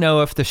 I don't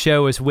know if the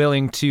show is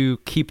willing to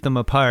keep them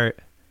apart,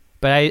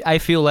 but I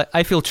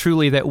feel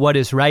truly that what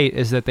is right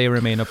is that they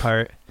remain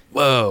apart.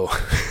 Whoa.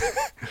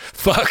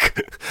 Fuck.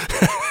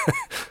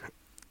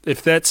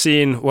 If that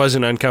scene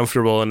wasn't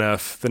uncomfortable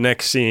enough, the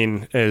next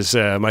scene is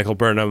Michael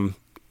Burnham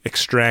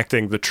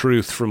extracting the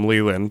truth from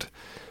Leland,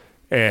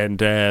 and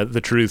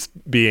the truth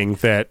being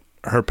that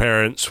her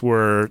parents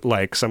were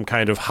like some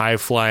kind of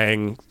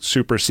high-flying,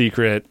 super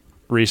secret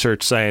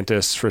research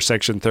scientists for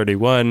Section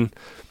 31,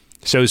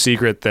 so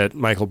secret that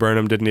Michael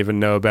Burnham didn't even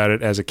know about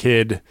it as a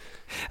kid.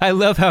 I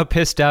love how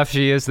pissed off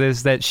she is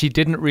that she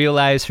didn't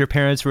realize her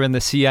parents were in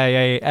the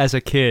CIA as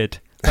a kid.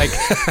 Like,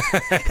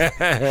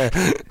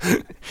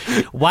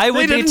 why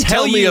would they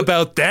tell me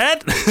about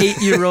that?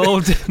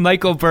 8-year-old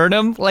Michael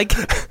Burnham? Like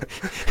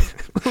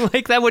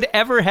that would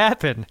ever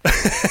happen.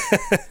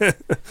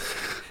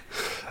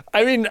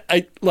 I mean,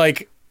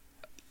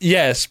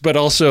 yes, but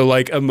also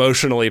like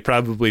emotionally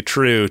probably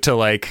true to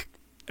like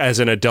as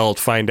an adult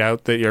find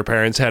out that your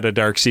parents had a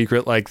dark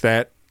secret like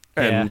that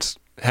and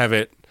have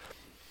it,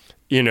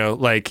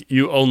 like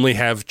you only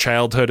have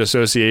childhood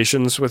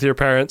associations with your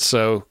parents.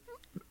 So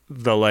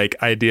the like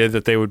idea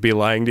that they would be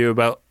lying to you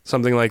about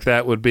something like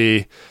that would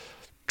be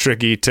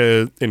tricky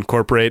to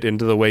incorporate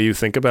into the way you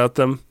think about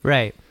them.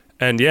 Right.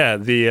 And yeah,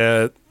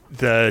 the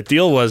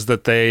deal was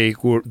that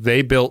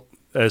they built,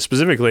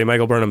 specifically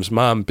Michael Burnham's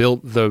mom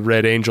built the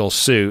Red Angel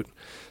suit,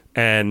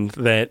 and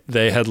that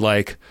they had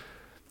like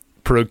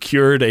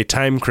procured a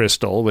time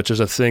crystal, which is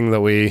a thing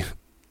that we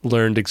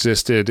learned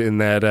existed in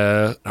that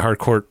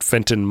Harcourt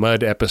Fenton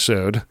Mudd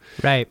episode.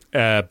 Right.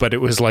 But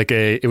it was a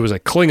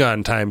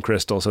Klingon time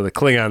crystal, so the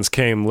Klingons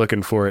came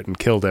looking for it and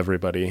killed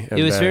everybody. And,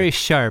 it was very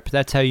sharp.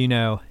 That's how you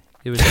know.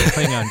 It was the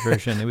Klingon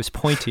version. It was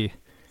pointy.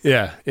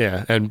 Yeah,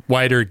 and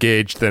wider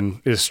gauge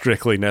than is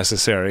strictly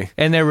necessary.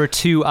 And there were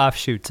 2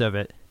 offshoots of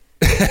it.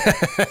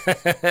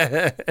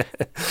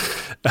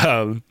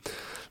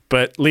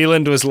 But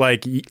Leland was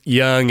like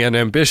young and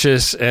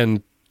ambitious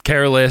and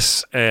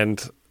careless and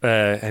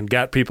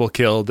got people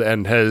killed,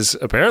 and has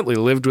apparently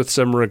lived with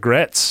some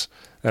regrets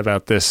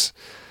about this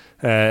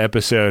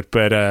episode.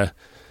 But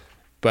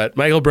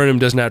Michael Burnham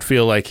does not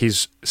feel like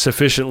he's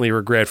sufficiently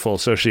regretful,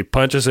 so she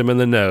punches him in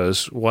the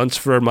nose, once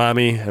for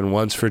mommy and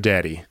once for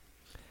daddy.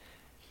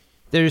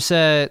 It's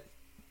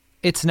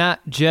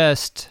not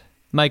just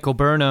Michael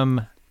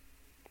Burnham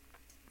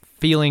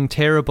feeling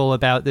terrible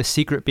about the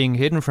secret being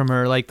hidden from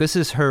her. Like, this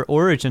is her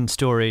origin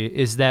story,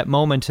 is that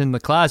moment in the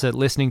closet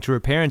listening to her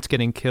parents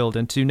getting killed,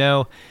 and to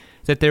know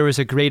that there was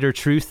a greater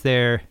truth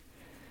there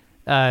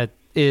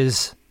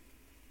is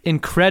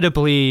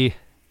incredibly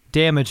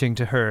damaging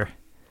to her.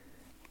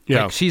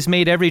 Yeah. Like, she's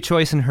made every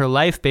choice in her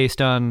life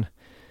based on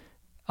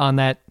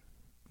that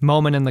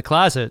moment in the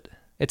closet.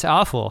 It's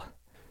awful.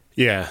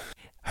 Yeah.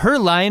 Her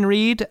line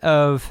read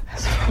of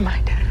That's for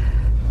my dad.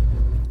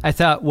 I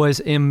thought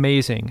was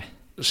amazing.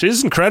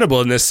 She's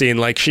incredible in this scene.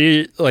 Like,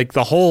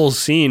 the whole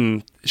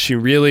scene, she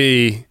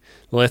really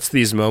lets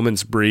these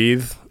moments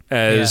breathe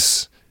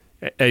as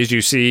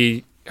you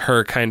see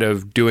her kind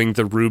of doing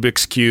the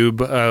Rubik's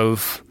Cube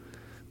of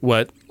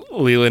what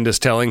Leland is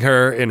telling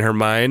her in her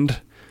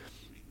mind.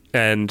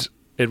 And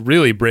it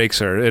really breaks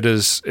her. It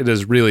is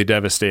really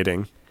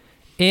devastating.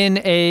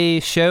 In a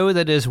show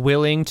that is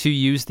willing to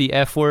use the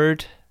F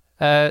word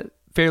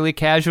fairly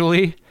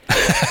casually,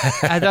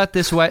 I thought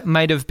this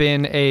might have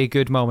been a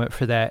good moment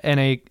for that,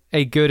 and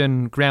a good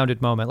and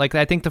grounded moment. Like,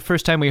 I think the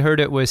first time we heard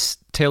it was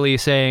Tilly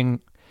saying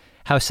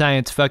how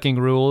science fucking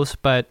rules,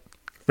 but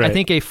right. I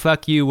think a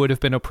fuck you would have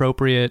been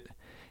appropriate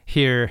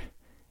here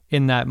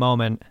in that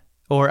moment.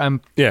 Or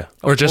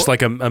just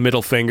like a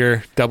middle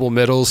finger, double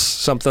middles,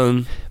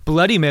 something.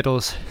 Bloody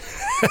middles.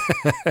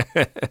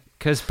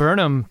 Because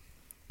Burnham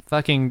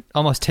fucking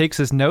almost takes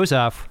his nose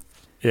off.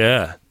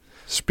 Yeah.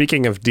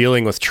 Speaking of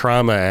dealing with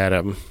trauma,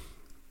 Adam,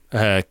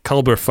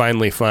 Culber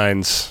finally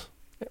finds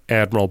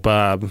Admiral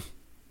Bob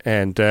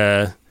and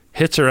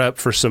hits her up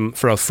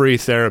for a free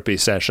therapy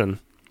session.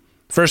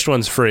 First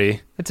one's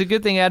free. It's a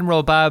good thing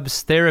Admiral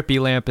Bob's therapy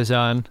lamp is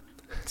on.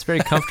 It's very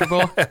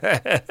comfortable.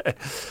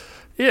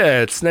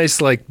 Yeah, it's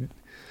nice,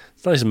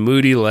 it's nice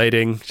moody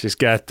lighting. She's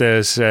got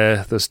those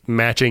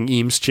matching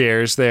Eames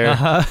chairs there.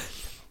 Uh-huh.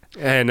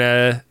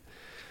 And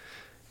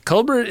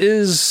Culber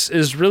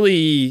is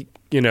really,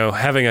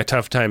 having a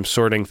tough time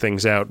sorting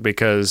things out,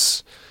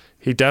 because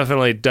he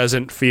definitely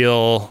doesn't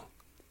feel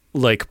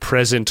like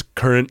present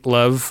current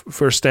love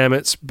for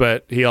Stamets,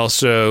 but he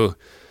also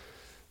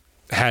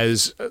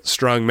has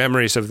strong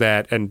memories of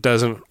that and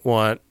doesn't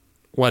want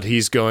what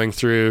he's going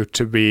through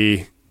to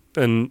be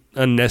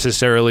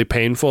unnecessarily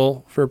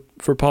painful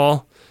for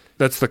Paul.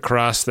 That's the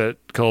cross that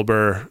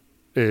Culber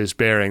is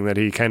bearing, that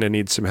he kind of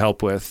needs some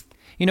help with.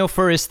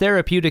 For as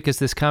therapeutic as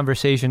this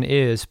conversation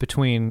is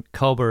between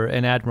Culber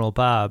and Admiral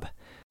Bob.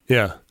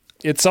 Yeah.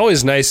 It's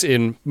always nice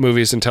in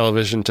movies and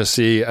television to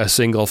see a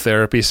single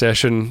therapy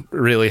session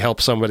really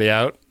help somebody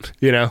out,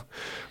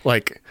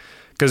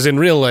 because in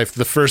real life,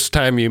 the first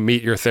time you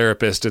meet your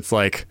therapist, it's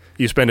like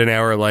you spend an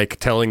hour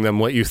telling them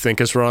what you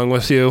think is wrong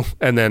with you,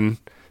 and then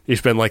you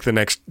spend the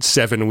next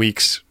 7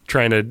 weeks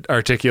trying to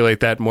articulate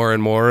that more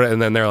and more, and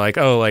then they're like,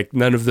 oh,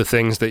 none of the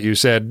things that you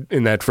said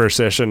in that first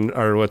session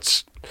are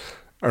what's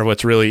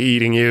really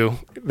eating you.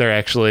 They're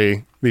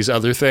actually these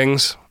other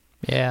things.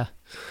 Yeah.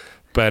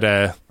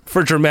 But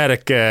for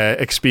dramatic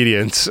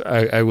expedience,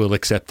 I will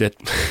accept it.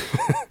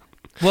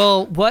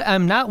 Well, what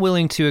I'm not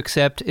willing to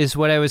accept is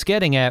what I was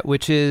getting at,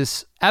 which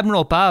is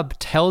Admiral Bob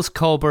tells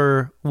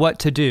Culber what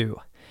to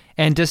do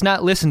and does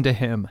not listen to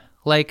him.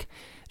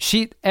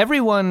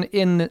 Everyone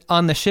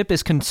on the ship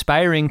is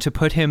conspiring to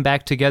put him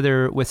back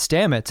together with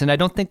Stamets, and I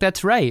don't think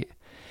that's right.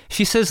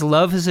 She says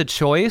love is a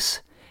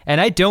choice,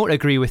 and I don't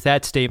agree with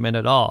that statement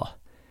at all.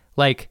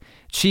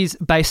 She's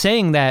by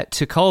saying that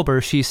to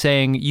Culber, she's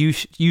saying you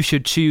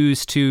should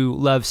choose to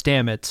love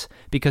Stamets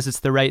because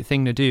it's the right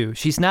thing to do.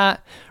 She's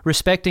not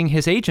respecting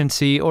his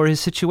agency or his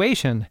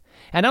situation,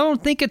 and I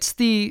don't think it's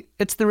the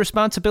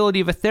responsibility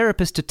of a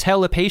therapist to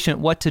tell a patient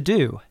what to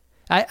do.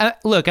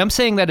 Look, I'm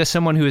saying that as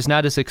someone who is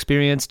not as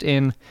experienced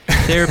in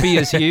therapy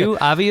as you,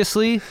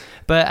 obviously,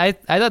 but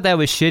I thought that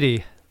was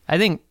shitty. I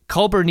think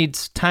Culber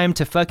needs time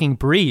to fucking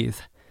breathe.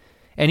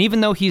 And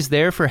even though he's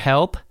there for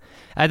help,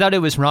 I thought it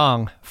was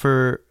wrong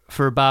for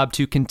Bob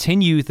to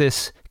continue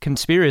this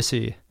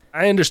conspiracy.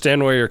 I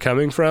understand where you're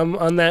coming from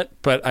on that,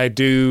 but I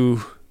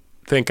do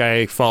think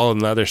I fall on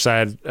the other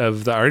side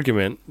of the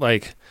argument.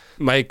 Like,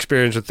 my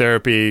experience with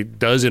therapy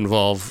does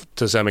involve,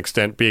 to some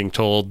extent, being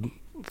told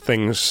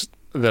things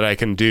that I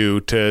can do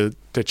to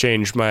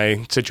change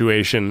my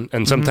situation.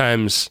 And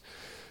sometimes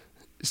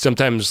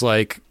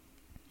like,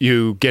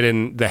 you get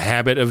in the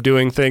habit of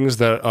doing things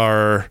that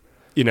are,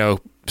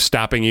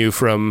 stopping you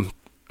from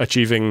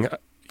achieving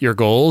your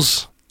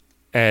goals,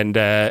 and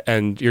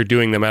you're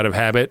doing them out of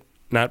habit,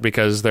 not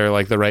because they're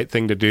like the right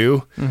thing to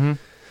do. Mm-hmm.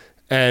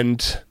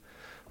 And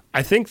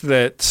I think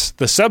that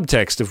the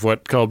subtext of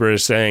what Culber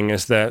is saying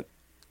is that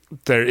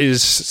there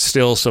is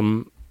still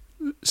some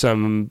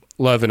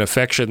love and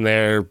affection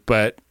there,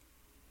 but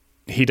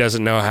he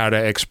doesn't know how to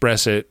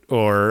express it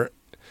or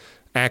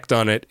act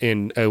on it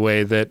in a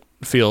way that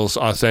feels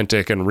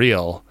authentic and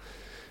real.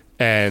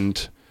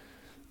 And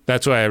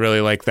that's why I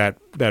really like that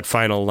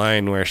final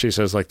line where she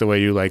says, like, the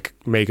way you like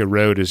make a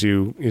road as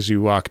you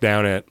walk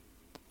down it.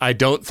 I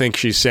don't think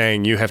she's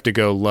saying you have to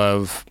go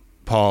love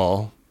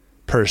Paul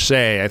per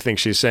se. I think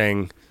she's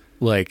saying,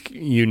 like,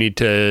 you need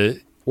to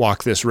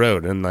walk this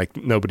road, and like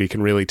nobody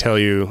can really tell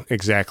you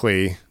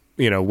exactly,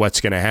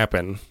 what's going to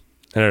happen.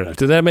 I don't know.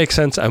 Did that make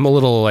sense? I'm a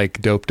little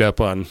like doped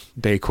up on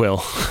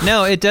Dayquil.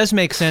 No, it does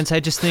make sense. I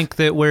just think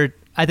that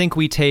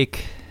we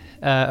take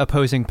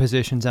opposing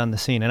positions on the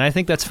scene, and I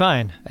think that's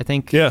fine. I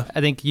think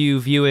you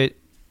view it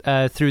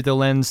through the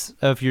lens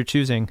of your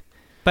choosing,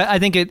 but I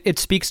think it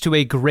speaks to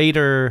a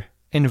greater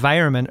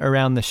environment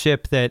around the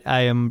ship that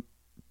I'm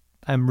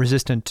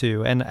resistant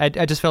to, and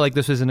I just felt like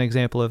this was an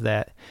example of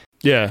that.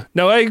 Yeah,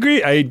 no, I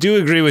agree. I do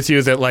agree with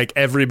you that like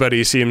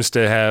everybody seems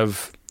to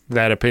have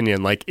that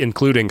opinion, like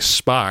including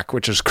Spock,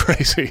 which is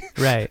crazy.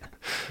 Right.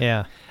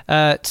 Yeah.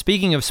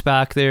 Speaking of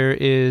Spock, there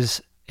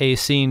is a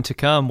scene to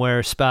come where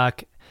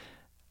Spock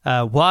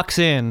walks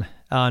in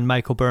on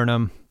Michael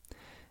Burnham.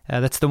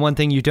 That's the one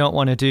thing you don't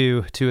want to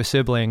do to a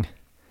sibling.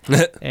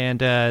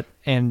 And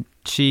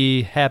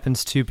she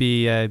happens to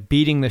be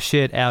beating the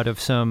shit out of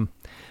some.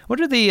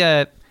 What are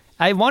the?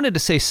 I wanted to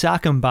say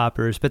sock'em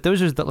boppers, but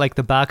those are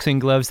the boxing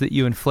gloves that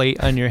you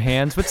inflate on your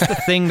hands. What's the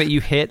thing that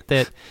you hit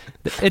that?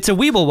 It's a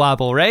weeble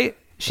wobble, right?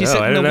 She's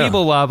hitting the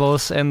weeble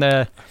wobbles, and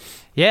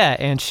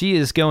and she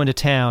is going to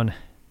town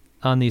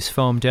on these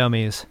foam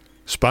dummies.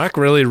 Spock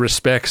really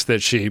respects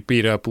that she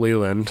beat up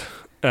Leland.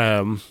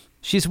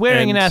 She's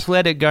wearing an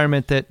athletic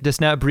garment that does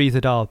not breathe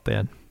at all,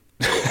 Ben.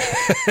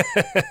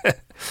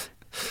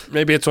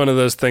 Maybe it's one of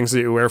those things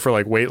that you wear for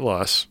like weight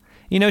loss.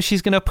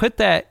 She's going to put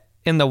that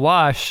in the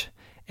wash,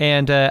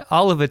 and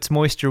all of its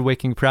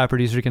moisture-wicking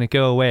properties are going to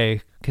go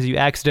away because you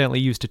accidentally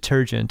used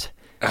detergent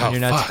and you're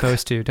not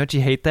supposed to. Don't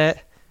you hate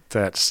that?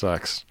 That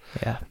sucks.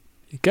 Yeah.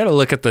 You got to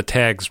look at the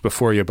tags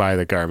before you buy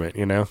the garment,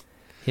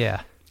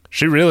 Yeah.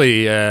 She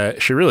really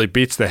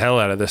beats the hell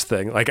out of this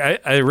thing. Like,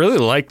 I really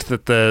liked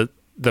that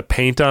the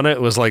paint on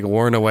it was like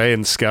worn away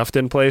and scuffed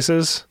in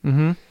places.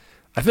 Mm-hmm.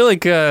 I feel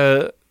like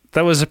that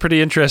was a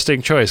pretty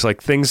interesting choice.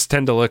 Like, things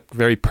tend to look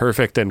very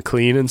perfect and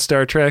clean in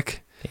Star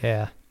Trek.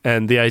 Yeah.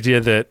 And the idea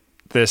that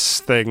this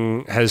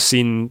thing has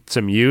seen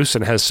some use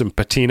and has some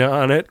patina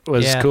on it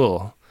was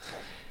cool.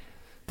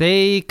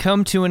 They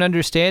come to an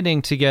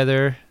understanding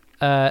together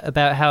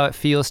about how it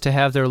feels to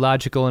have their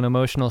logical and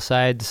emotional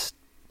sides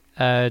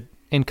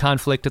in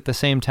conflict at the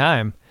same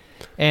time.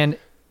 And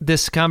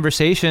this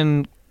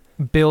conversation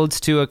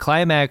builds to a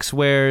climax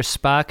where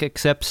Spock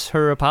accepts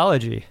her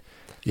apology.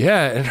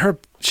 Yeah, and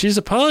she's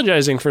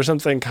apologizing for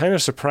something kind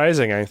of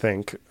surprising, I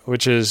think,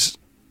 which is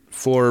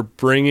for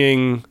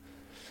bringing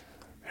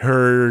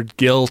her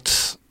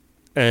guilt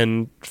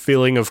and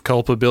feeling of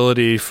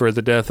culpability for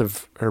the death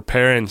of her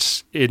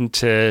parents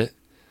into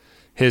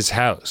his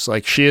house.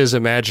 Like, she is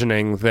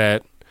imagining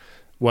that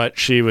what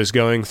she was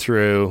going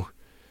through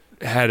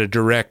had a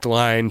direct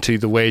line to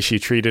the way she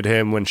treated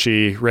him when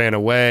she ran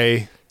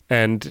away.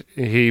 And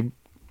he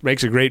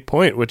makes a great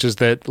point, which is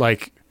that,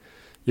 like,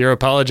 you're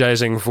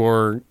apologizing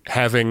for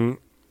having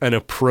an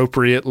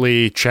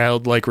appropriately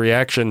childlike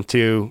reaction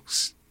to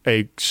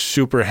a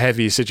super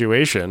heavy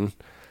situation.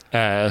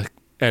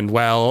 And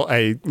while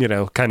I,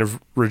 kind of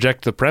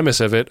reject the premise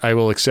of it, I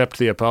will accept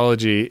the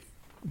apology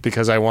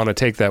because I want to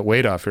take that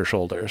weight off your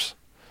shoulders.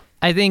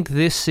 I think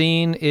this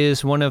scene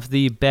is one of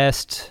the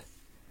best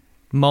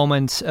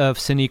moments of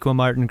Sonequa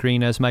Martin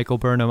Green as Michael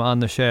Burnham on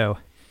the show.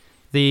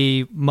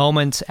 The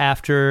moments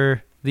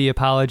after the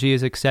apology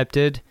is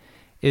accepted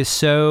is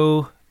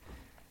so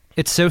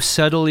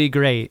subtly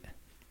great.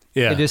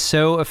 Yeah. It is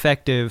so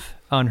effective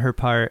on her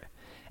part.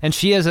 And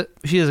she has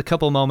a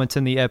couple moments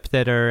in the ep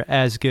that are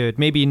as good,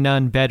 maybe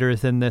none better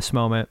than this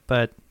moment,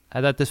 but I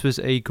thought this was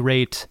a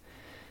great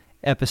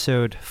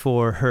episode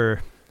for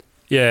her.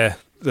 Yeah,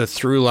 the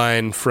through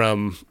line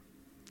from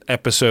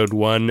episode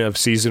 1 of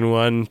season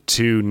 1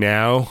 to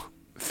now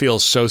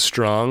feels so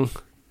strong.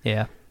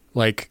 Yeah.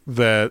 Like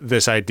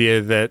this idea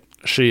that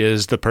she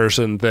is the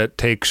person that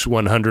takes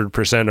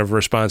 100% of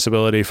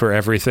responsibility for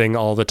everything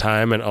all the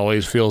time and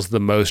always feels the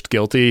most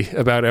guilty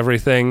about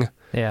everything.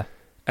 Yeah.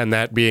 And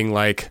that being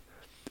like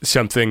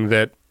something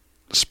that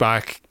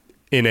Spock,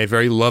 in a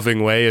very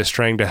loving way, is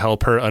trying to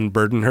help her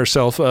unburden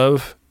herself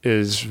of,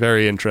 is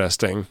very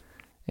interesting.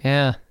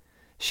 Yeah.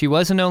 She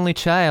was an only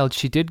child.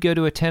 She did go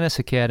to a tennis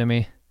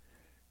academy.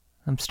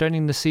 I'm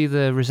starting to see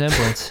the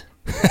resemblance.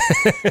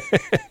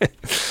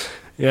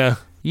 Yeah.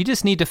 You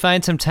just need to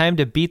find some time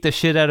to beat the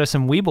shit out of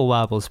some Weeble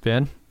Wobbles,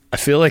 Ben. I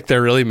feel like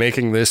they're really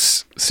making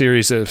this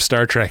series of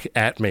Star Trek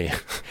at me.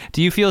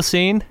 Do you feel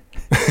seen?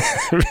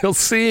 I feel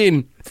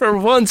seen. For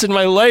once in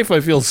my life, I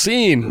feel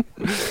seen.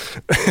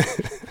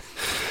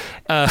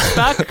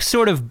 Spock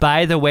sort of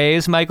by the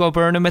ways Michael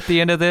Burnham at the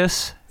end of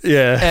this.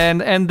 Yeah.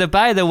 And the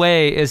by the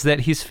way is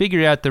that he's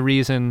figured out the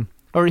reason,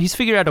 or he's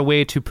figured out a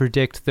way to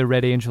predict the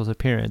Red Angel's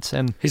appearance.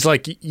 And he's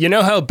like, you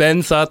know how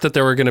Ben thought that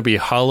there were going to be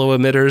hollow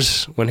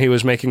emitters when he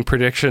was making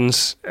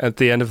predictions at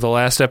the end of the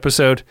last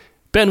episode?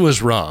 Ben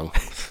was wrong.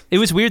 It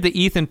was weird that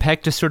Ethan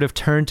Peck just sort of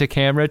turned to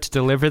camera to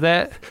deliver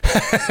that.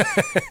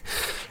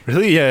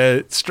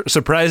 Really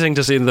surprising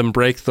to see them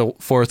break the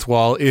fourth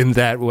wall in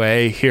that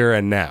way here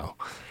and now.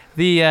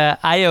 The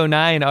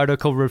IO9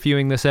 article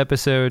reviewing this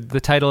episode,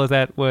 the title of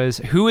that was,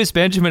 "Who is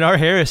Benjamin R.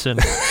 Harrison?"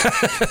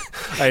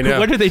 I know.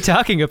 What are they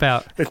talking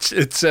about?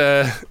 It's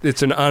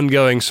an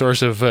ongoing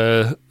source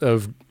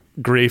of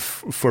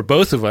grief for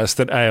both of us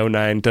that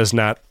IO9 does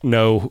not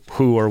know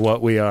who or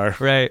what we are.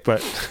 Right.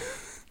 But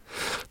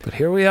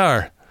here we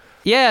are.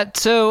 Yeah,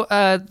 so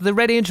the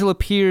Red Angel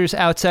appears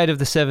outside of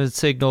the Seven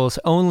Signals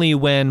only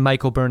when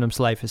Michael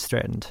Burnham's life is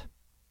threatened.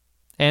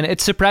 And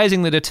it's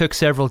surprising that it took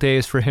several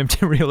days for him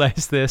to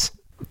realize this.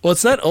 Well,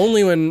 it's not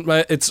only when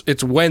it's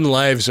when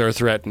lives are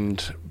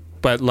threatened,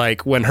 but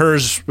like when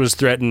hers was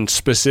threatened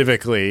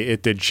specifically,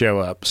 it did show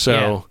up.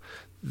 So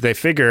they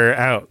figure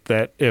out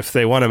that if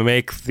they want to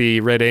make the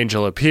Red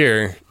Angel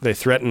appear, they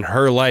threaten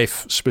her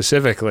life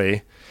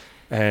specifically,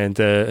 and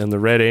the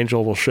Red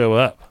Angel will show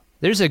up.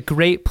 There's a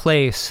great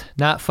place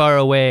not far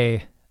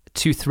away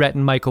to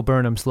threaten Michael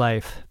Burnham's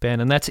life,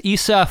 Ben, and that's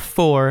Esau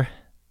 4.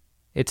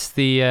 It's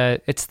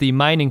the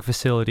mining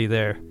facility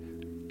there.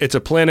 It's a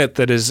planet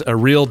that is a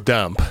real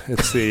dump.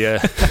 It's the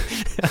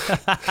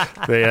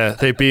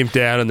they beam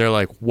down and they're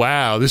like,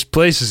 "Wow, this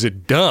place is a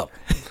dump."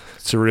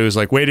 Saru's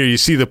like, "Wait till you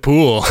see the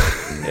pool."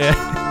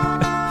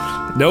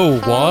 Yeah. No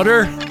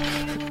water.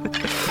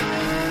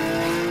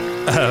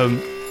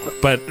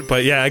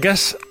 But yeah, I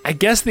guess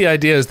the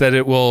idea is that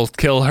it will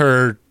kill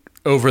her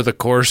over the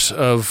course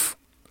of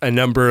a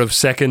number of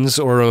seconds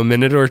or a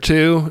minute or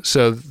two,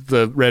 so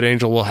the Red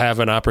Angel will have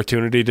an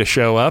opportunity to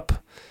show up.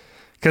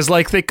 Because,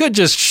 like, they could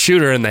just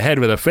shoot her in the head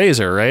with a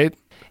phaser, right?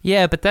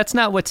 Yeah, but that's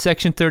not what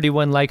Section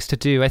 31 likes to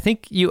do. I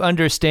think you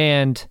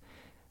understand,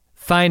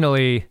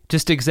 finally,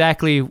 just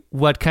exactly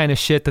what kind of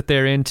shit that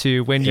they're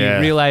into when you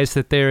realize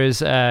that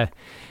there's a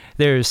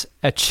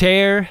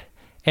chair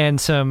and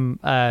some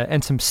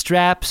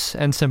straps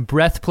and some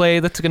breath play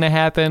that's going to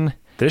happen.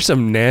 There's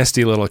some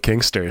nasty little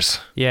kinksters.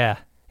 Yeah,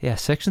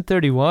 Section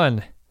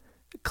 31.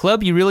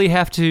 Club you really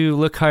have to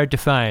look hard to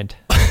find.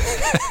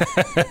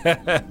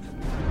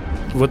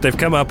 What they've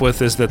come up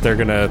with is that they're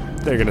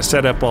gonna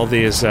set up all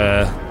these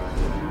emitters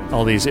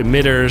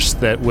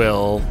that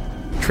will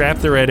trap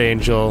the Red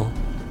Angel,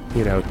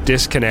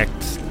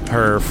 disconnect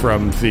her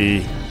from the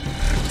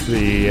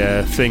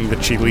thing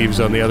that she leaves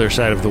on the other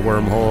side of the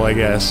wormhole, I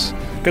guess.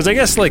 Because I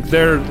guess like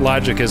their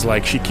logic is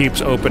like she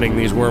keeps opening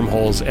these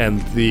wormholes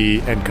and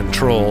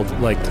controlled,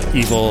 like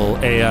evil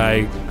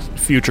AI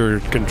future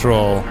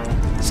control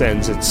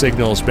sends its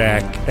signals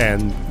back,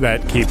 and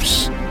that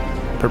keeps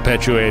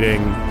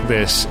perpetuating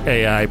this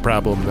AI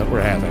problem that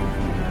we're having.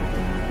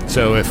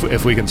 So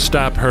if we can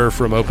stop her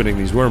from opening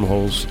these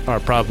wormholes, our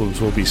problems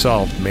will be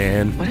solved,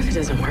 man. What if it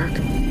doesn't work?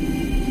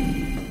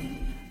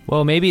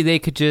 Well, maybe they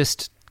could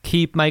just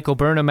keep Michael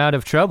Burnham out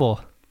of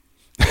trouble.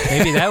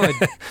 Maybe that would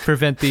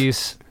prevent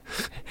these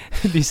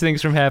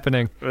things from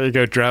happening. You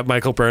go drop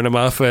Michael Burnham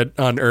off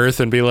on Earth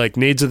and be like,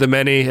 needs of the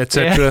many,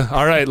 etc. Yeah.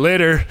 All right,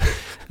 later.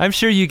 I'm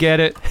sure you get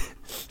it.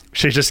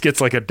 She just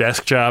gets like a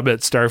desk job at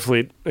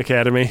Starfleet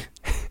Academy.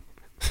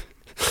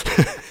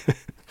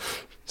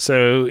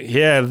 So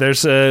yeah,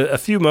 there's a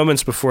few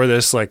moments before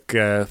this, like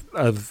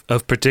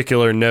of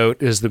particular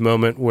note is the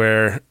moment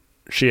where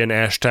she and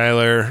Ash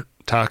Tyler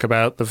talk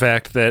about the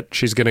fact that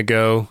she's going to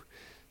go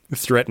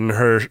threaten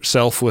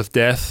herself with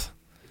death.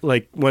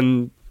 Like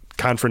one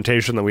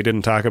confrontation that we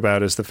didn't talk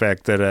about is the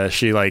fact that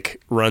she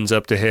like runs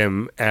up to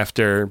him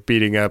after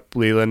beating up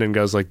Leland and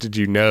goes like, "Did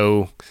you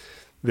know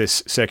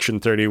this Section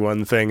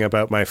 31 thing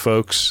about my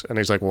folks?" And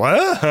he's like,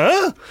 "What?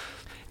 Huh?"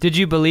 Did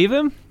you believe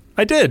him?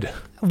 I did.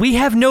 We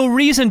have no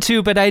reason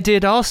to, but I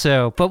did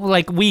also. But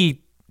like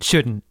we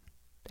shouldn't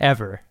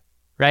ever,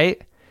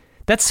 right?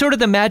 That's sort of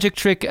the magic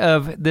trick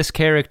of this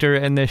character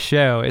in this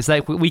show, is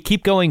like we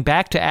keep going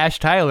back to Ash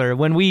Tyler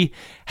when we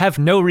have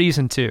no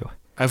reason to.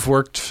 I've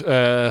worked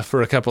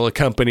for a couple of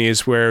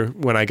companies where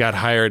when I got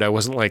hired, I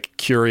wasn't like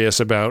curious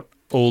about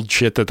old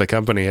shit that the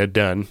company had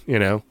done,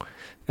 and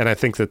I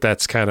think that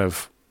that's kind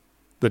of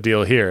the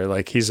deal here.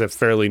 Like he's a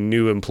fairly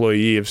new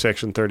employee of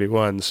Section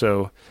 31,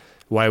 so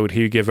why would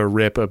he give a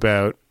rip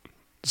about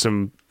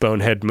some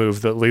bonehead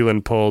move that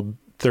Leland pulled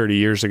 30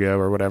 years ago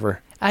or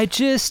whatever?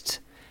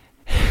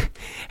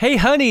 Hey,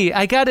 honey,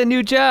 I got a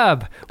new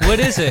job. What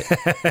is it?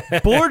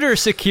 Border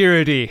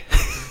security.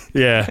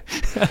 Yeah.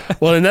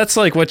 Well, and that's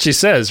like what she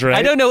says, right?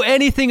 I don't know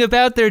anything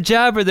about their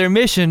job or their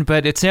mission,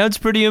 but it sounds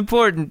pretty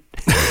important.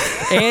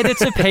 And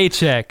it's a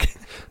paycheck.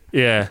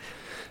 Yeah.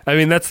 I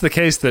mean, that's the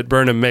case that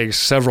Burnham makes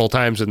several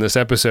times in this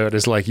episode,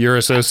 is like your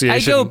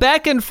association. I go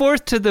back and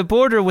forth to the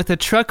border with a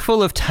truck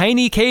full of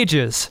tiny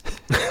cages.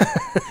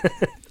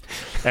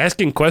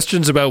 Asking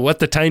questions about what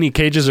the tiny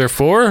cages are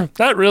for?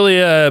 Not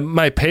really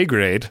my pay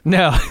grade.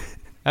 No.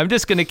 I'm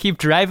just going to keep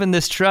driving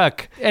this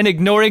truck and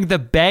ignoring the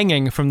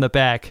banging from the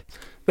back.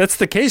 That's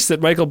the case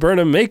that Michael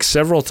Burnham makes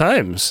several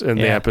times in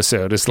the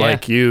episode. It's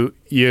like you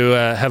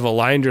have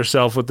aligned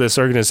yourself with this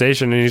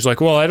organization, and he's like,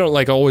 well, I don't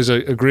like always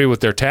agree with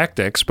their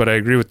tactics, but I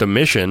agree with the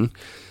mission,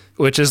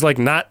 which is like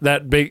not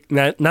that big,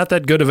 not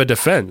that good of a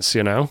defense,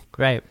 you know?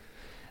 Right.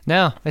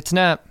 No, it's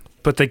not.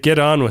 But they get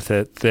on with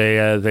it.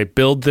 They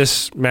build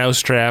this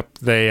mousetrap.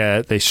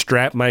 They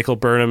strap Michael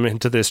Burnham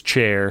into this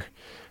chair,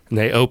 and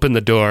they open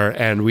the door,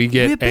 and we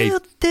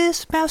built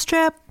this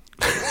mousetrap.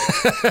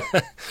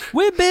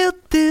 We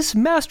built this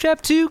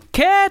mousetrap to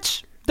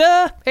catch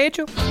the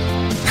angel.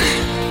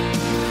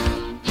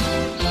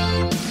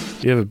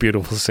 You have a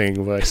beautiful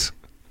singing voice.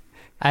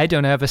 I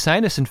don't have a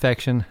sinus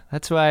infection.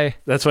 That's why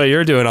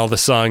you're doing all the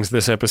songs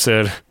this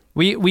episode.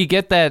 We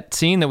get that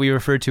scene that we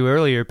referred to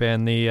earlier,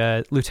 Ben.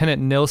 The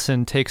Lieutenant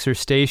Nilsson takes her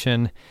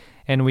station,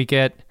 and we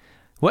get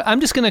what I'm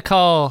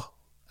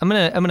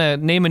gonna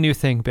name a new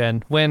thing,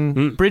 Ben.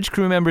 When bridge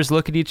crew members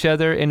look at each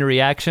other in a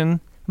reaction,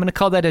 I'm gonna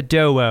call that a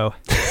dowo.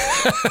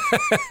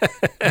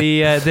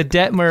 The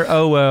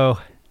Detmer-Owo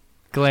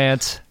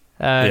glance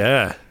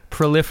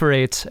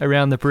proliferates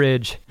around the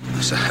bridge.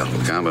 That's a hell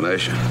of a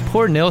combination.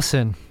 Poor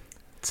Nilsson.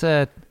 It's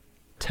a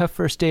tough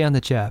first day on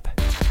the job.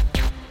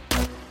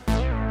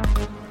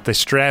 They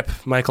strap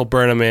Michael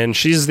Burnham in.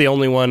 She's the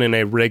only one in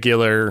a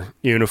regular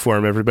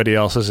uniform. Everybody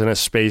else is in a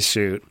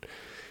spacesuit.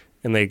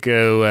 And they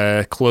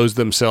go close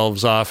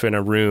themselves off in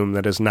a room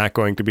that is not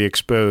going to be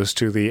exposed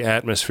to the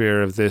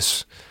atmosphere of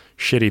this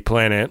shitty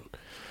planet.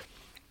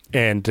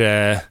 And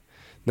then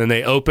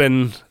they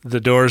open the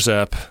doors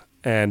up,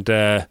 and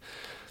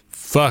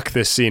fuck,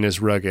 this scene is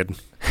rugged.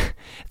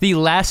 The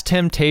Last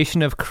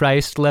Temptation of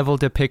Christ level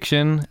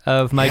depiction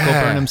of Michael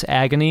Burnham's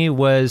agony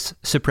was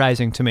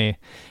surprising to me.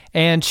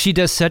 And she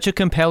does such a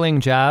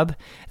compelling job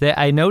that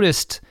I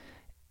noticed,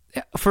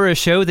 for a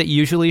show that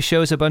usually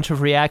shows a bunch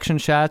of reaction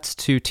shots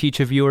to teach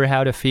a viewer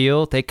how to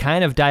feel, they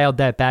kind of dialed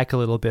that back a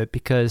little bit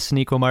because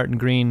Sonequa Martin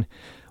Green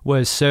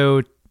was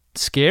so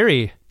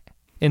scary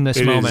in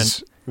this moment. It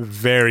is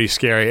very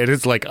scary. It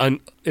is like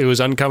it was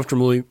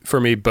uncomfortable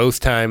for me both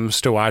times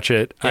to watch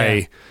it. Yeah.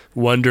 I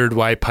wondered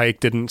why Pike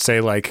didn't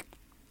say, like,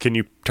 can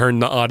you turn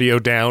the audio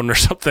down or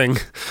something?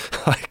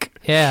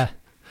 Yeah.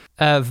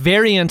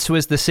 Variance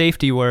was the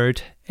safety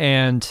word,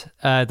 and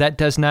that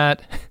does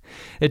not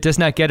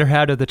get her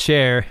out of the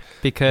chair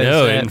because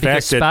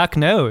Spock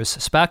knows.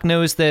 Spock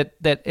knows that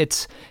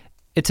it's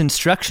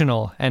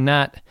instructional and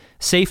not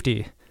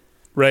safety.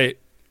 Right.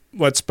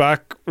 What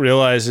Spock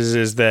realizes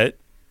is that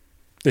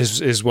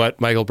is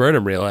what Michael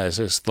Burnham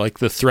realizes. Like,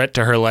 the threat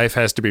to her life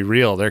has to be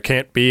real. There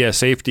can't be a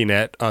safety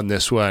net on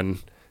this one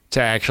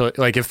to actually,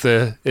 like, if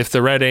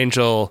the Red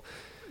Angel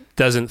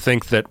doesn't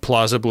think that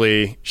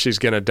plausibly she's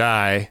going to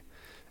die.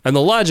 And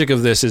the logic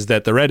of this is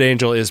that the Red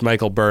Angel is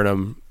Michael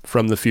Burnham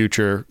from the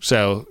future,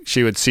 so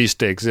she would cease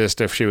to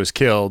exist if she was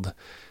killed,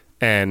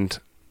 and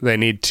they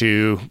need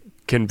to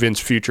convince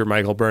future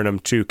Michael Burnham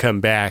to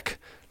come back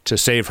to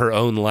save her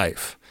own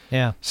life.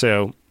 Yeah.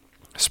 So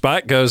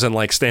Spock goes and,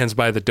 like, stands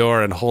by the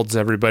door and holds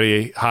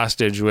everybody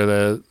hostage with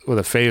a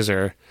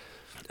phaser,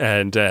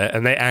 and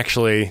they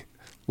actually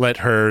let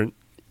her,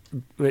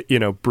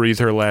 breathe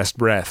her last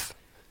breath.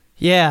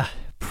 Yeah,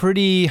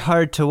 pretty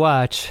hard to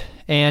watch.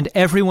 And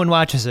everyone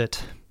watches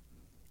it.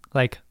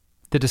 Like,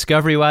 the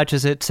Discovery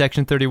watches it,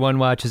 Section 31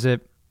 watches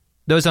it.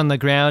 Those on the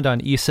ground on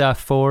ESOF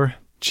 4.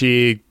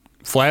 She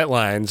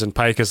flatlines, and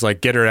Pike is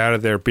like, get her out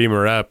of there, beam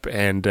her up,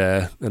 and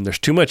there's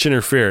too much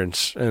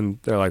interference. And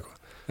they're like,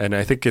 and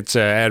I think it's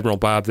Admiral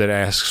Bob that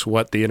asks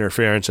what the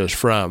interference is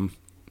from.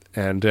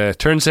 And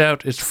turns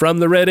out it's from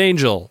the Red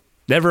Angel.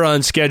 Never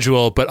on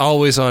schedule, but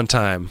always on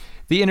time.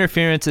 The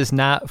interference is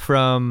not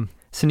from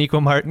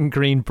Sonequa Martin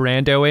Green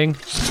brandoing.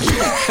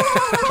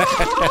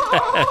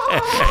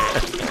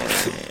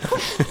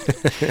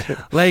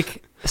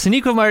 Like,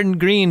 Sonequa Martin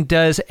Green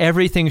does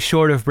everything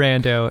short of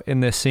Brando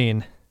in this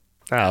scene.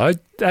 Oh,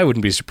 I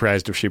wouldn't be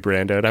surprised if she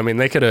brandoed. I mean,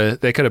 they could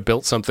have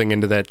built something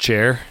into that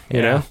chair,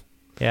 you know?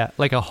 Yeah,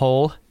 like a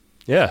hole.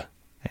 Yeah.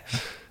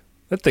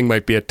 That thing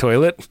might be a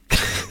toilet.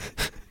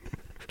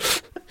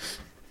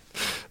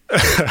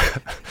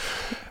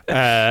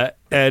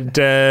 And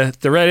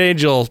the Red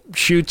Angel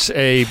shoots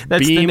a beam.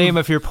 That's the name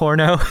of your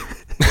porno.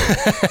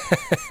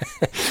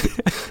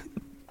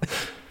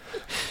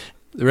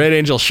 The Red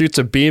Angel shoots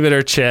a beam at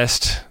her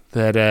chest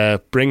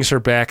that brings her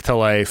back to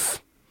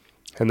life.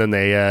 And then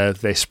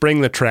they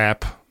spring the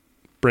trap,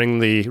 bring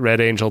the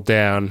Red Angel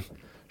down.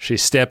 She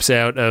steps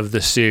out of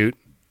the suit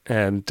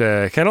and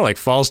kind of like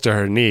falls to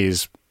her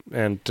knees.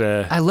 And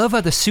I love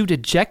how the suit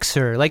ejects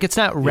her. Like it's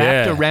not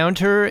wrapped around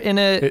her in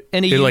a unique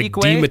way. It like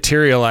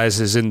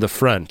dematerializes in the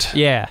front.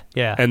 Yeah.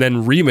 And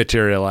then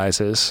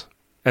rematerializes.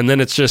 And then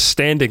it's just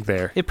standing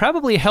there. It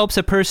probably helps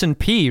a person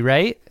pee,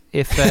 right?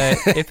 If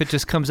it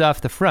just comes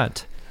off the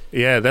front.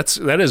 Yeah,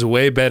 that is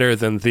way better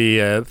than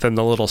the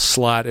little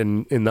slot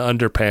in the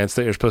underpants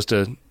that you're supposed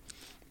to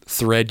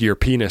thread your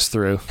penis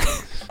through.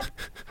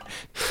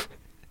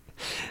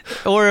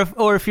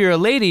 Or if you're a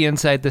lady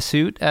inside the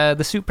suit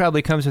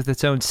probably comes with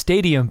its own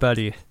stadium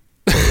buddy.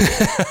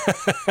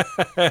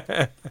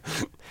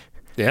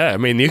 Yeah, I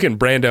mean, you can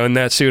Brando in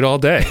that suit all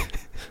day.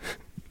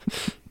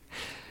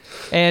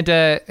 And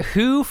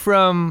who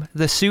from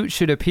the suit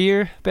should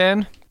appear,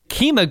 Ben?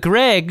 Kima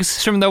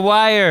Greggs from The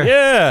Wire.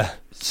 Yeah,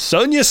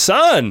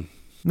 Sonia-san.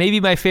 Maybe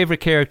my favorite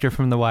character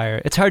from The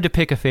Wire. It's hard to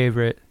pick a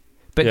favorite,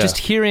 but just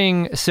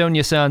hearing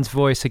Sonia-san's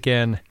voice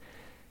again,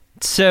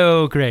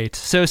 so great,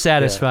 so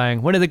satisfying.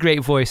 Yeah. One of the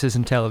great voices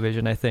in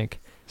television, I think.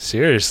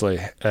 Seriously.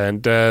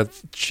 And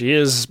she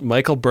is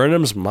Michael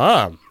Burnham's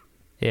mom.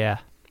 Yeah.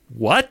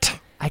 What?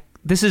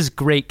 This is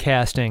great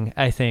casting,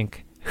 I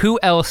think. Who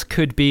else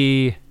could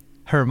be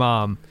her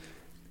mom?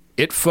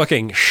 It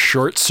fucking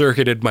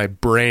short-circuited my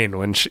brain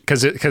when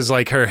because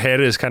like her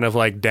head is kind of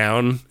like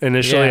down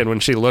initially, and when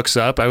she looks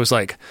up, I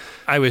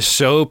was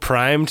so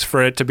primed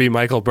for it to be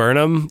Michael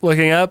Burnham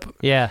looking up.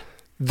 Yeah.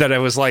 That I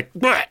was like,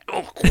 what?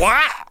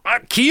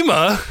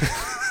 Kima?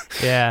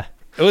 Yeah.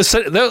 That was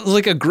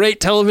like a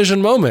great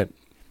television moment.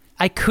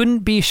 I couldn't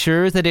be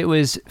sure that it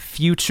was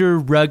future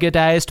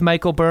ruggedized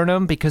Michael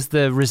Burnham because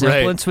the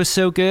resemblance was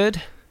so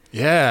good.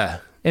 Yeah.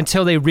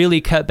 Until they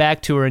really cut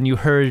back to her and you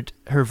heard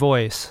her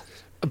voice.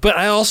 But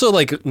I also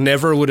like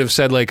never would have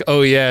said like,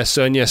 oh yeah,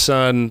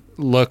 Sonia-san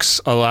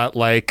looks a lot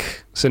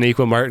like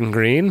Sonequa Martin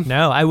Green.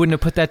 No, I wouldn't have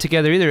put that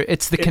together either.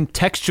 It's the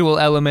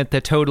contextual element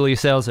that totally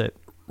sells it.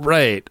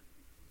 Right.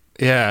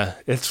 Yeah,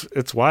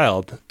 it's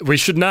wild. We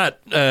should not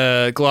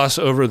gloss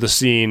over the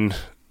scene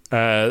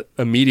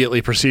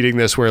immediately preceding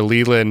this where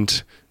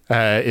Leland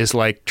is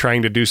like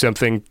trying to do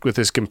something with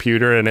his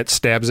computer and it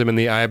stabs him in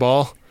the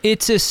eyeball.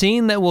 It's a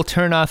scene that will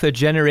turn off a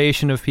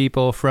generation of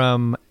people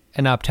from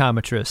an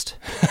optometrist.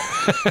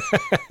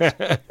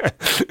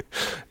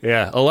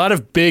 Yeah, a lot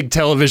of big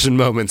television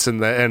moments in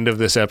the end of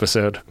this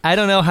episode. I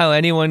don't know how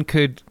anyone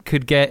could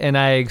get an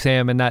eye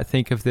exam and not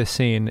think of this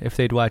scene if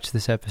they'd watch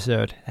this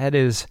episode. That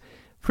is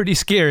pretty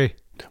scary.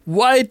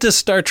 Why does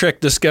Star Trek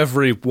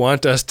Discovery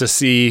want us to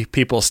see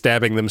people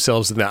stabbing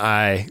themselves in the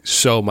eye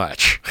so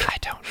much? I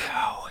don't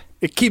know.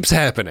 It keeps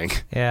happening.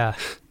 Yeah.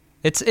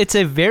 It's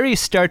a very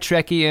Star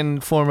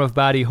Trekian form of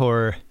body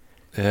horror.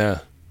 Yeah.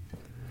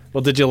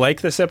 Well, did you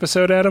like this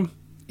episode, Adam?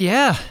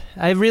 Yeah,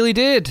 I really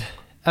did.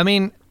 I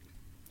mean,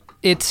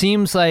 it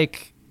seems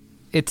like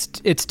it's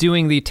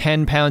doing the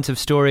 10 pounds of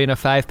story in a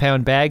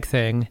 5-pound bag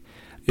thing,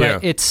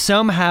 but it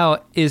somehow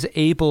is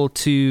able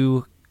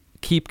to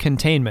keep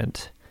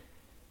containment.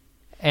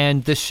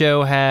 And the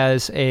show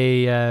has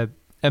a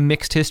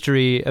mixed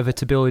history of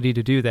its ability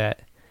to do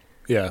that.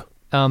 Yeah.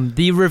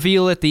 The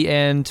reveal at the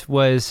end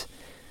was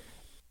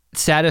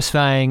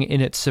satisfying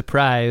in its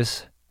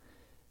surprise.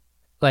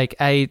 Like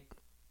I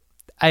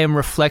am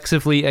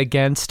reflexively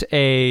against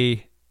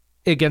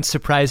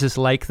surprises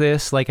like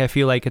this. Like I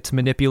feel like it's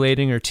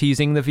manipulating or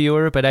teasing the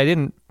viewer, but I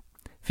didn't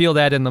feel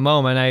that in the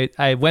moment.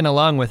 I went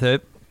along with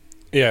it.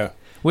 Yeah.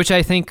 Which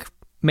I think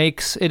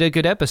makes it a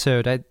good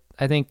episode.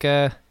 I think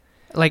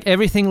like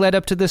everything led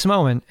up to this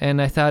moment,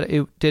 and I thought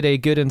it did a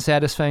good and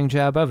satisfying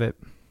job of it.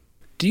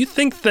 Do you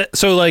think that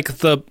so like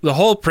the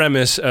whole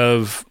premise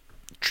of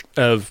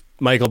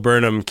Michael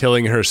Burnham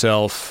killing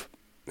herself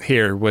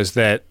here was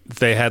that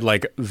they had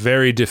like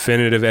very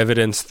definitive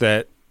evidence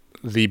that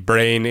the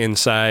brain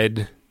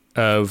inside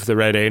of the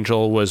Red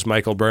Angel was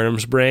Michael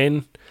Burnham's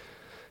brain?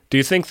 Do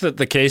you think that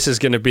the case is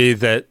going to be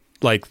that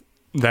like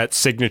that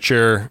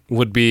signature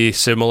would be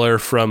similar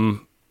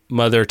from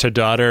mother to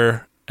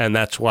daughter and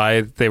that's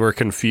why they were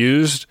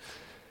confused?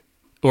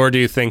 Or do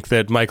you think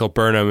that Michael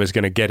Burnham is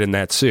going to get in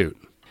that suit?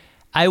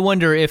 I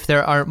wonder if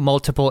there aren't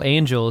multiple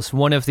angels.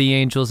 One of the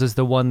angels is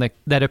the one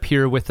that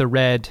appear with the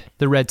red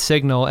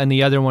signal, and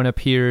the other one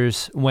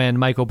appears when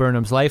Michael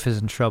Burnham's life is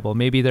in trouble.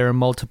 Maybe there are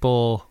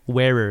multiple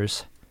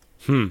wearers.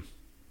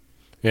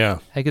 Yeah.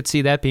 I could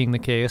see that being the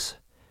case.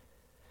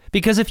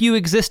 Because if you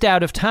exist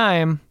out of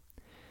time,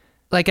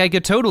 like I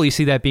could totally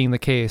see that being the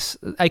case.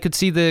 I could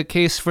see the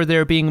case for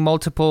there being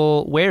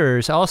multiple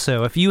wearers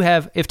also.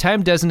 If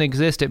time doesn't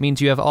exist, it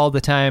means you have all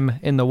the time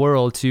in the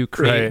world to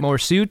create more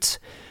suits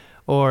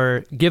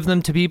or give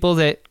them to people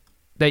that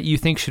you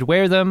think should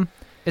wear them.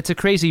 It's a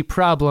crazy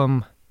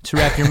problem to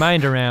wrap your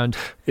mind around.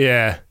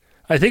 Yeah.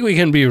 I think we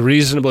can be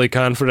reasonably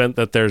confident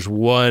that there's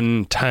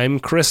one time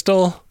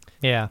crystal.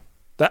 Yeah.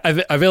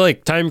 I feel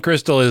like time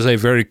crystal is a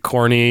very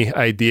corny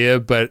idea,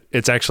 but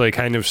it's actually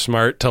kind of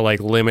smart to like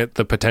limit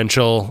the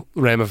potential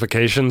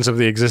ramifications of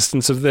the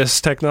existence of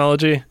this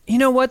technology. You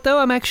know what though?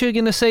 I'm actually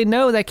going to say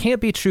no, that can't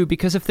be true,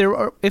 because if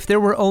there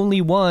were only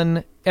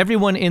one,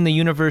 everyone in the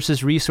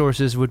universe's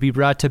resources would be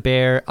brought to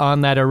bear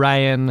on that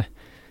Orion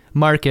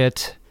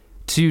market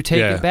to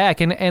take it back.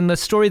 And the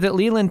story that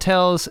Leland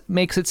tells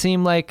makes it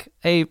seem like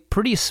a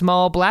pretty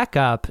small Black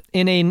Op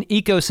in an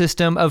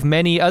ecosystem of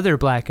many other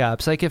Black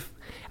Ops. Like, if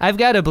I've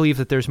got to believe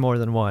that there's more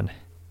than one.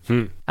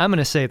 I'm going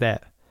to say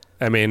that.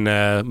 I mean,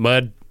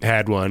 Mud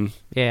had one.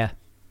 Yeah.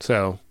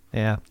 So,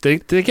 yeah.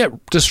 Did they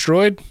get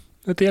destroyed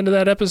at the end of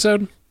that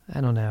episode?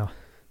 I don't know.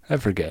 I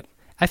forget.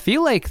 I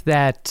feel like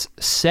that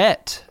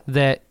set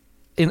that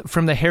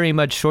from the Harry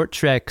Mudd Short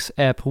Treks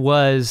ep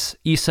was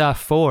ESOF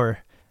 4,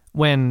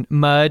 when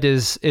Mudd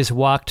is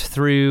walked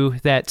through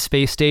that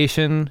space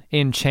station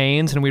in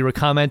chains, and we were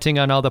commenting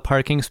on all the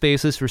parking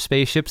spaces for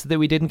spaceships that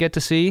we didn't get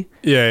to see.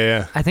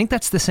 Yeah. I think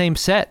that's the same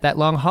set, that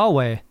long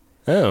hallway.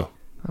 Oh.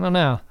 I don't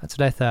know. That's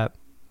what I thought.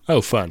 Oh,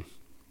 fun.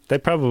 They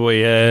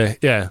probably,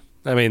 yeah.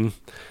 I mean,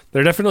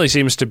 there definitely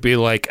seems to be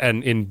like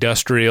an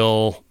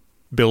industrial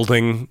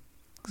building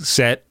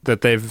set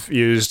that they've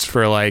used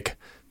for like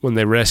when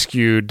they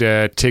rescued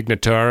Tig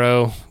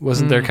Notaro.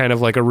 Wasn't there kind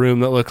of like a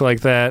room that looked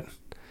like that?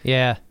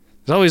 Yeah.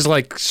 There's always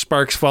like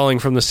sparks falling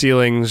from the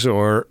ceilings,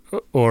 or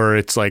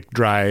it's like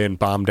dry and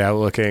bombed out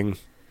looking.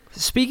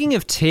 Speaking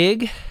of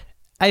Tig,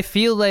 I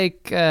feel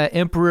like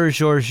Emperor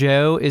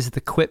Georgiou is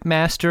the quip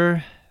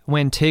master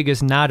when Tig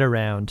is not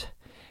around.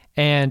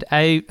 And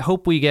I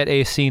hope we get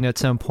a scene at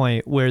some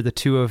point where the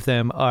two of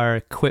them are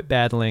quip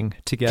battling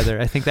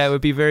together. I think that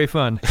would be very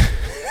fun.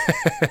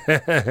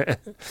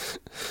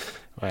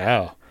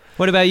 Wow.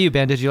 What about you,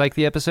 Ben? Did you like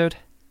the episode?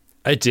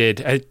 I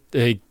did.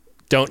 I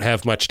don't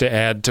have much to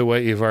add to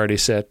what you've already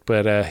said,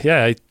 but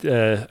I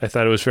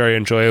thought it was very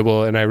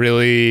enjoyable, and I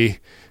really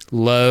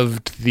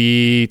loved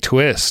the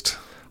twist.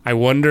 I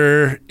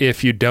wonder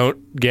if you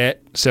don't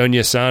get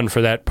Sonia-san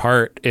for that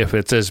part, if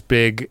it's as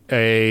big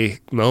a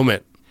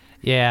moment.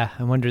 Yeah,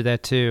 I wonder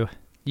that too.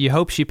 You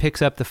hope she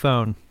picks up the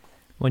phone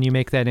when you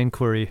make that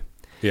inquiry.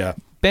 Yeah.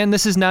 Ben,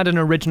 this is not an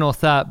original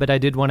thought, but I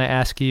did want to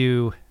ask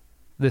you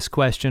this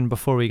question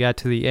before we got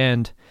to the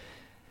end.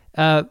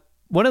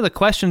 One of the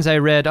questions I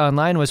read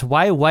online was,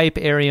 why wipe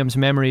Ariam's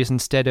memories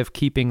instead of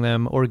keeping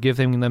them or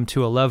giving them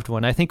to a loved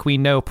one? I think we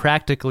know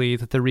practically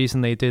that the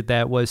reason they did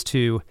that was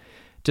to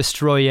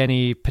destroy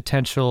any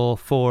potential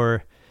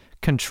for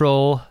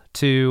control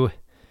to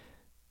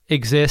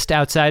exist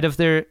outside of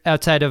their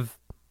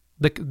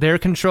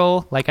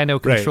control. Like, I know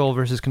control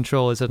versus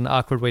control is an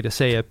awkward way to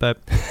say it, but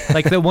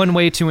like the one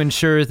way to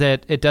ensure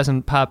that it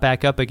doesn't pop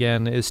back up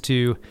again is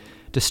to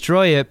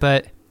destroy it.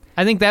 But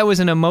I think that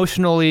was an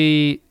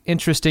emotionally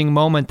interesting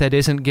moment that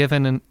isn't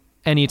given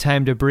any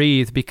time to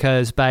breathe,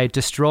 because by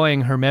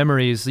destroying her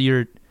memories,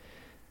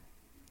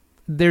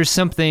 there's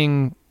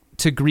something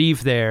to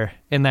grieve there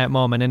in that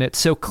moment, and it's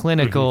so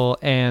clinical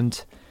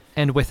and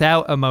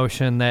without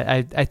emotion that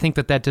I think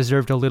that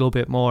deserved a little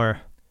bit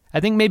more. I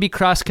think maybe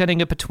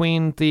cross-cutting it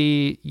between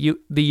the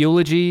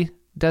eulogy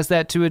does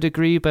that to a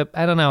degree, but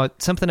I don't know.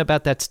 Something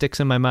about that sticks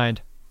in my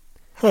mind.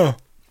 Huh.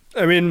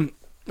 I mean,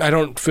 I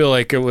don't feel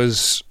like it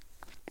was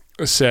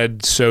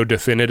said so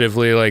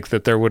definitively, like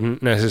that there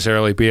wouldn't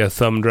necessarily be a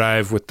thumb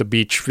drive with the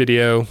beach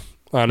video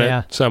on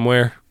it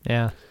somewhere.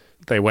 Yeah.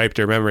 They wiped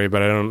her memory,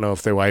 but I don't know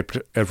if they wiped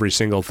every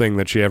single thing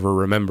that she ever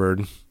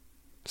remembered.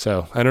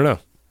 So, I don't know.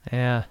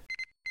 Yeah.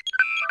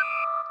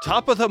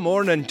 Top of the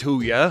morning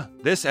to ya.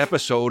 This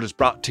episode is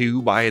brought to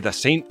you by the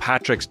St.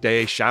 Patrick's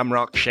Day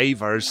Shamrock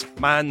Shavers,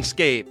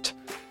 Manscaped.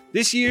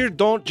 This year,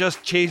 don't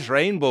just chase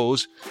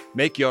rainbows.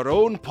 Make your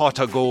own pot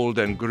of gold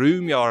and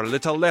groom your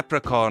little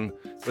leprechaun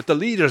with the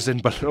leaders in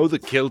below the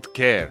kilt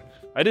care.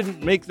 I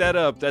didn't make that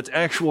up. That's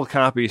actual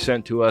copy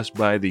sent to us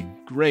by the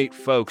great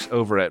folks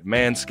over at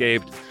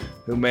Manscaped,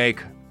 who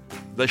make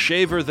the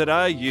shaver that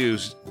I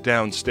use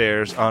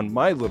downstairs on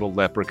my little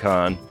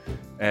leprechaun.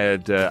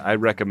 And I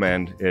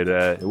recommend it.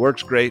 It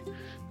works great.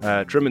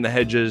 Trimming the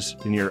hedges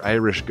in your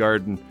Irish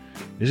garden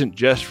isn't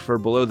just for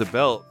below the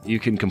belt. You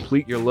can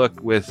complete your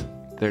look with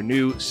their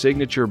new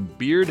signature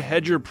Beard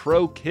Hedger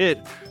Pro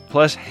Kit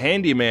plus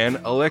Handyman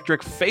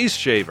Electric Face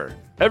Shaver.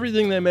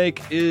 Everything they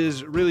make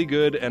is really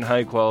good and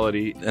high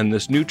quality, and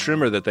this new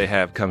trimmer that they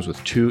have comes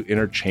with 2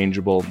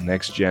 interchangeable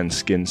next-gen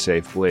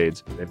skin-safe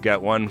blades. They've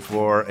got one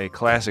for a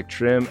classic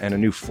trim and a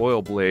new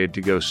foil blade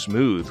to go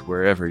smooth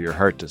wherever your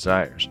heart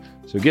desires.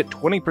 So get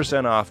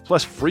 20% off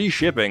plus free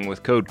shipping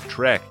with code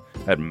TREK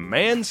at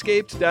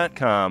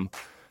manscaped.com.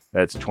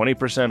 That's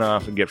 20%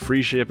 off and get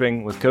free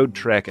shipping with code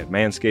TREK at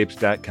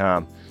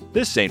manscaped.com.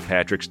 This St.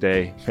 Patrick's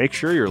Day, make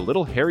sure your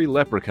little hairy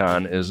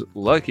leprechaun is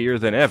luckier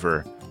than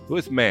ever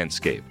with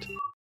Manscaped.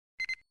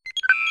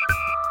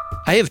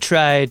 I have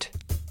tried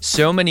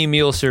so many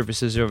meal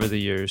services over the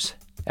years.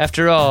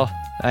 After all,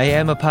 I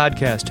am a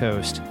podcast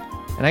host.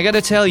 And I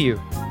gotta tell you,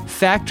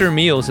 Factor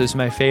Meals is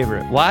my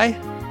favorite. Why?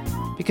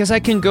 Because I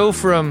can go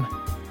from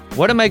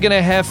what am I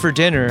gonna have for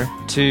dinner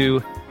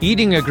to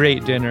eating a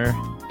great dinner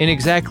in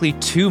exactly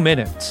 2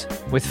 minutes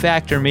with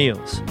Factor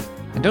Meals.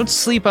 And don't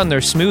sleep on their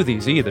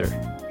smoothies either.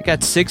 I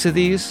got 6 of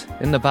these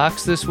in the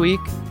box this week.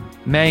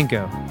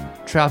 Mango,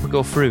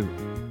 tropical fruit,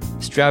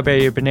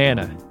 strawberry or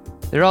banana.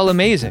 They're all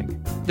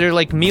amazing. They're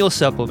like meal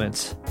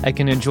supplements I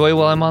can enjoy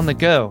while I'm on the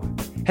go.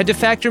 Head to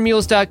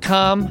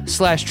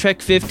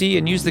factormeals.com/Trek50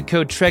 and use the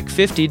code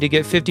Trek50 to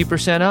get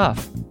 50%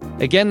 off.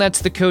 Again,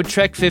 that's the code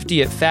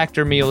Trek50 at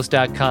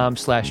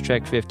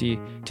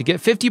factormeals.com/Trek50 to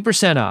get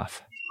 50%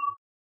 off.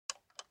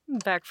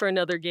 Back for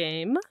another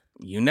game.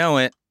 You know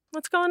it.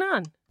 What's going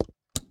on?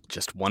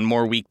 Just one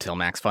more week till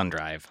Max Fun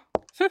Drive.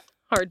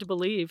 Hard to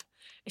believe.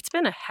 It's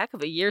been a heck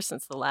of a year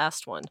since the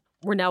last one.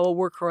 We're now a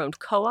worker-owned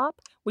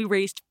co-op. We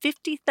raised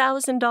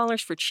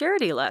 $50,000 for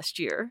charity last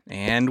year.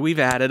 And we've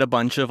added a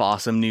bunch of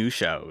awesome new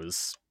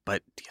shows.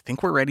 But do you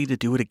think we're ready to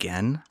do it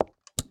again?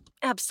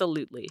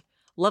 Absolutely.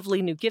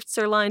 Lovely new gifts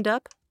are lined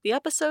up. The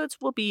episodes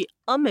will be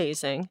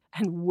amazing.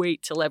 And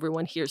wait till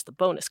everyone hears the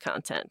bonus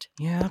content.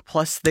 Yeah,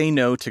 plus they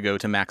know to go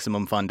to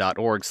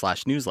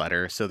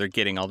MaximumFun.org/newsletter, so they're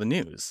getting all the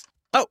news.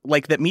 Oh,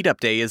 like that meetup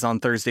day is on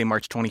Thursday,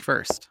 March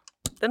 21st.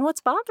 Then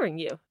what's bothering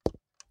you?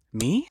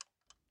 Me?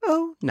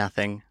 Oh,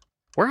 nothing.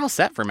 We're all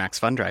set for Max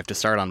Fun Drive to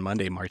start on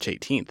Monday, March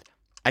 18th.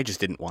 I just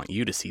didn't want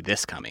you to see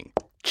this coming.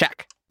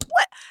 Check.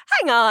 What?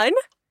 Hang on.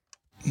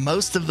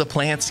 Most of the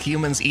plants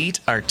humans eat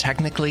are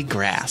technically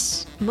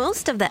grass.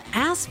 Most of the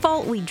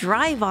asphalt we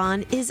drive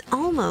on is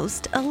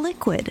almost a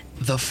liquid.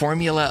 The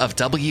formula of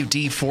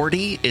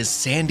WD-40 is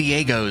San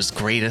Diego's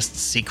greatest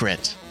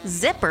secret.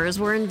 Zippers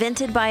were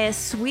invented by a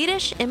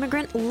Swedish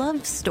immigrant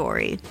love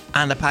story.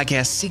 On the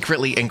podcast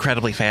Secretly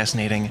Incredibly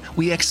Fascinating,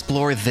 we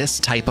explore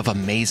this type of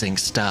amazing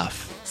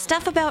stuff.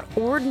 Stuff about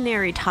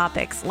ordinary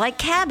topics like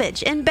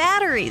cabbage and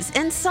batteries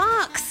and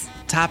socks.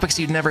 Topics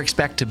you'd never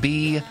expect to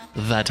be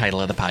the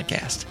title of the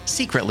podcast.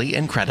 Secretly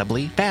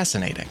Incredibly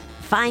Fascinating.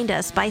 Find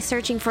us by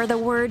searching for the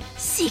word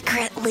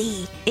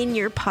secretly in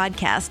your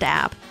podcast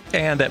app.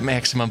 And at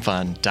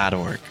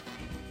MaximumFun.org.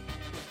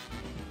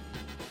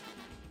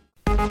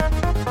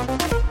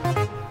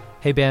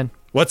 Hey, Ben.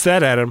 What's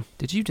that, Adam?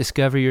 Did you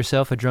discover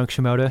yourself a drunk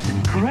Shimoda?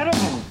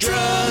 Incredible.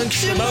 Drunk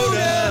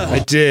Shimoda! I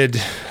did.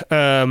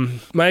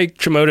 My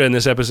Shimoda in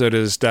this episode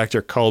is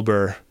Dr.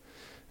 Culber.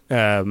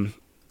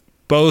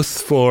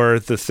 Both for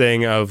the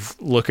thing of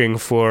looking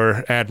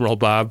for Admiral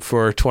Bob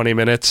for 20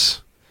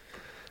 minutes.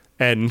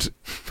 And,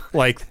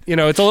 like, you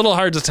know, it's a little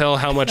hard to tell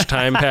how much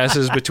time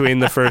passes between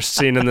the first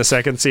scene and the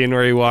second scene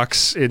where he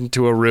walks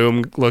into a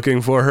room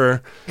looking for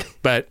her.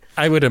 But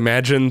I would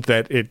imagine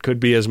that it could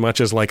be as much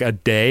as, like, a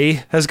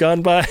day has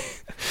gone by.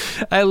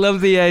 I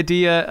love the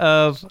idea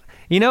of,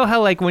 you know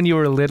how, like, when you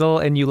were little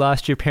and you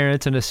lost your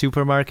parents in a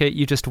supermarket,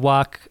 you just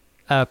walk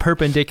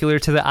perpendicular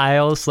to the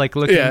aisles, like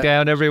looking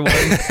down everyone.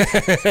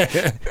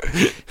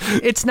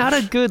 It's not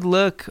a good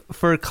look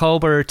for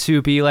Culber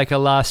to be like a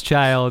lost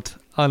child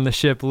on the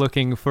ship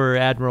looking for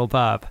Admiral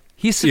Bob.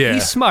 He's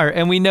smart,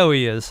 and we know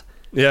he is.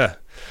 Yeah.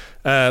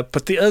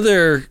 But the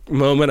other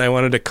moment I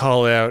wanted to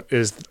call out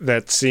is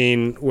that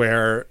scene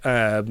where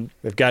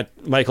they've got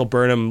Michael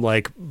Burnham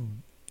like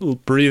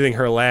breathing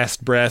her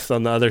last breath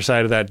on the other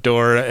side of that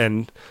door,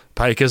 and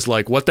Pike is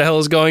like, "What the hell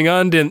is going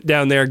on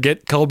down there?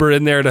 Get Culber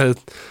in there to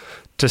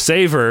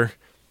save her."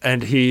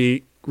 And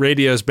he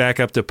radios back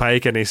up to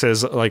Pike and he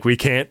says, like, "We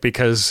can't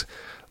because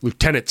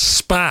Lieutenant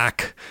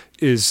Spock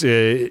is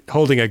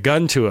holding a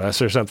gun to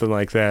us," or something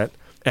like that.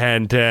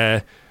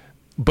 And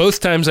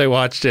both times I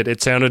watched it,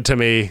 it sounded to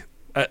me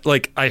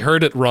like I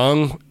heard it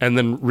wrong and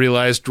then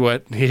realized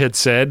what he had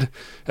said.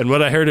 And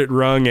what I heard it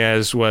wrong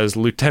as was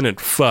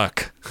Lieutenant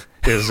Fuck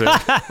has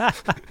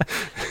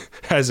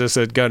us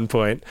at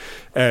gunpoint.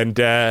 And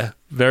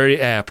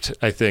very apt,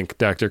 I think,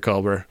 Dr.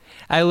 Culber.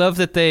 I love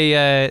that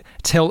they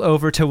tilt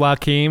over to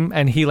Joaquin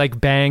and he like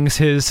bangs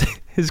his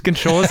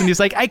controls and he's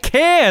like, "I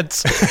can't."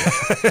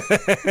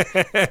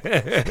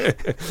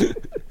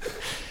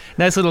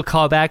 Nice little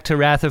callback to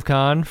Wrath of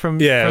Khan from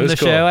the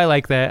cool show. I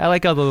like that. I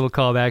like all the little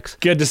callbacks.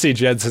 Good to see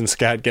Jensen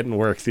Scott getting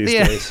work these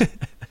days.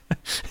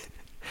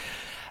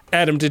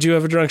 Adam, did you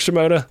have a drunk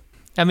Shimoda?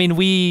 I mean,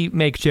 we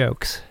make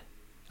jokes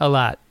a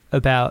lot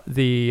about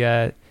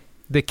the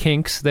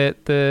kinks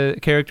that the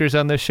characters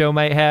on this show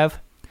might have.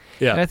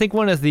 Yeah. And I think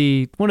one of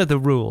the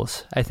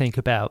rules I think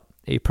about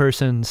a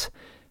person's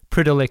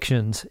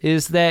predilections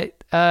is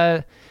that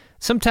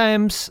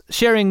sometimes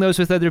sharing those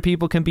with other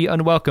people can be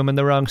unwelcome in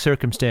the wrong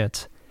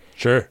circumstance.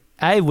 Sure.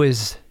 I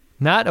was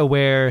not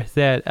aware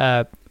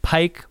that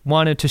Pike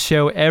wanted to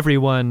show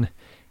everyone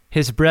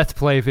his breath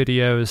play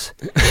videos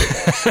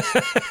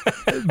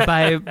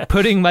by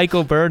putting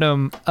Michael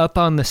Burnham up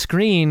on the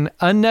screen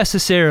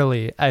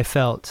unnecessarily, I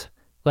felt.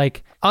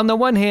 Like, on the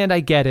one hand, I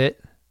get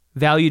it.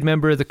 Valued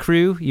member of the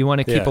crew, you want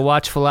to keep a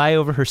watchful eye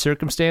over her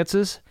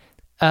circumstances.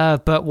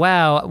 But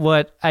wow,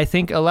 what I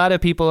think a lot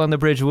of people on the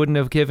bridge wouldn't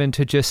have given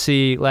to just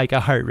see like a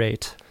heart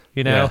rate,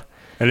 you know? Yeah.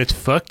 And it's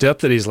fucked up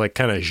that he's like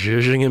kind of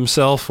zhuzhing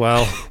himself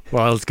while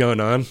it's going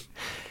on.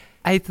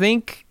 I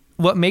think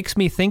what makes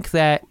me think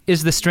that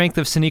is the strength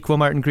of Sonequa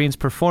Martin Green's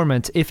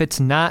performance. If it's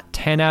not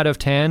 10 out of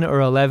 10 or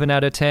 11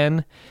 out of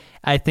 10,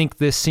 I think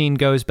this scene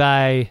goes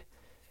by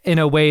in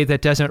a way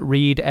that doesn't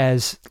read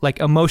as like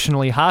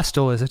emotionally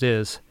hostile as it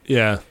is.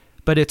 Yeah.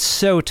 But it's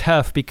so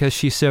tough because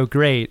she's so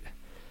great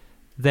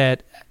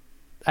that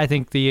I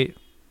think the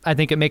I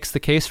think it makes the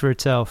case for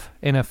itself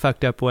in a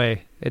fucked up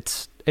way.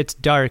 It's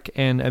dark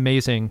and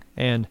amazing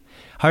and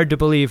hard to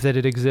believe that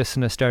it exists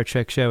in a Star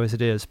Trek show as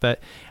it is.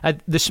 But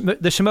the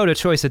Shimoda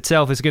choice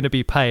itself is going to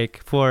be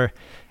Pike for,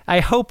 I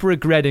hope,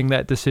 regretting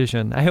that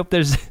decision. I hope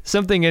there's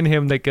something in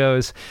him that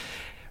goes,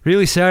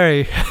 really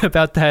sorry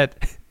about that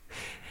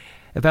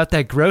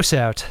gross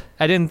out.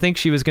 I didn't think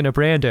she was going to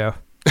Brando.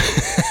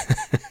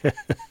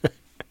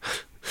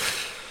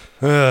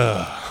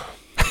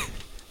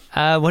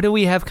 What do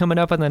we have coming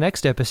up on the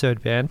next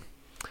episode, Ben?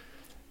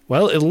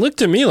 Well, it looked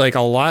to me like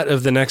a lot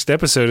of the next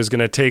episode is going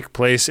to take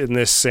place in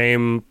this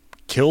same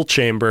kill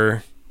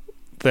chamber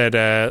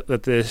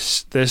that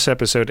this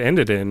episode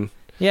ended in.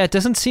 Yeah, it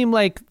doesn't seem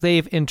like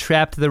they've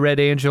entrapped the Red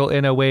Angel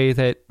in a way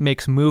that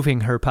makes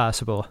moving her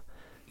possible.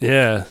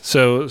 Yeah,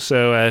 so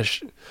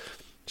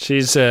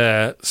she's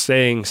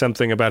saying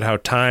something about how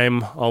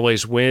time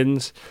always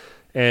wins,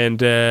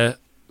 and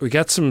we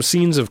got some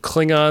scenes of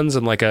Klingons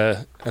and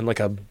like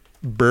a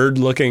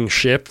bird-looking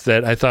ship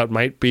that I thought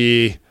might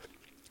be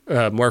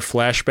more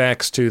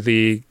flashbacks to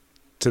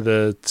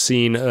the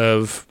scene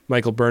of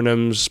Michael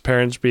Burnham's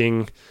parents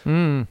being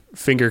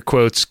finger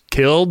quotes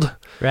killed.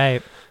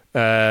 Right.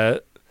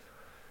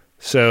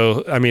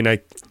 So I mean,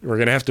 we're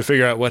gonna have to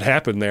figure out what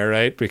happened there,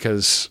 right?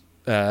 Because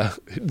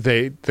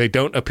they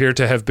don't appear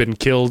to have been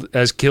killed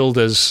as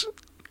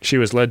she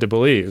was led to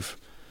believe.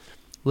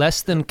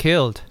 Less than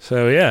killed.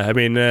 So yeah, I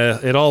mean,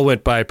 it all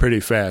went by pretty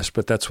fast,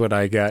 but that's what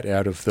I got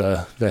out of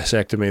the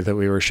vasectomy that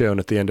we were shown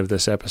at the end of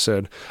this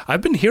episode.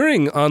 I've been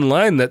hearing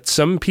online that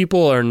some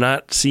people are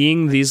not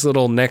seeing these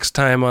little next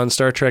time on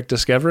Star Trek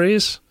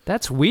Discoveries.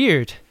 That's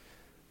weird.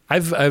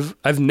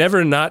 I've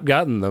never not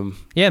gotten them.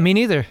 Yeah, me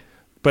neither.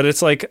 But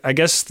it's like, I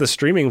guess the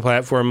streaming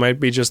platform might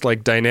be just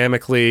like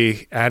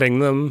dynamically adding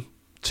them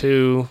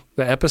to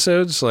the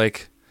episodes.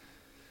 Like,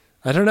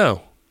 I don't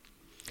know.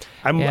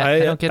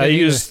 I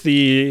use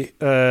the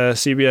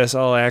CBS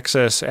All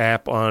Access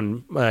app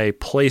on my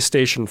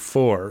PlayStation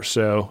 4,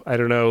 so I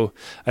don't know.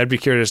 I'd be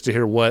curious to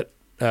hear what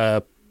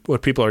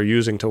people are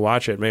using to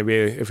watch it. Maybe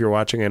if you're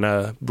watching in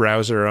a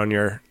browser on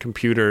your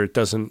computer, it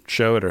doesn't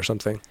show it or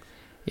something.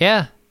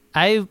 Yeah,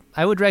 I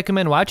would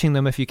recommend watching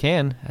them if you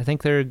can. I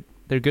think they're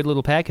good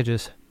little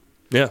packages.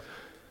 Yeah,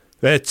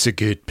 that's a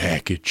good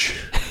package.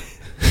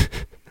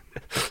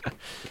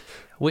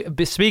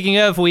 Speaking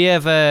of, we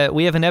have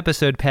an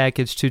episode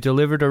package to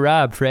deliver to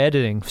Rob for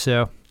editing.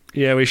 So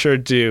yeah, we sure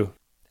do.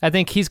 I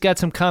think he's got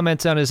some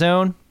comments on his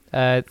own,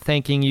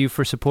 thanking you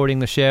for supporting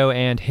the show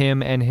and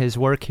him and his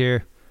work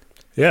here.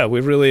 Yeah, we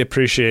really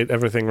appreciate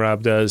everything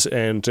Rob does,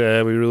 and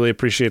we really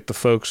appreciate the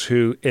folks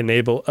who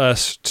enable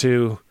us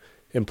to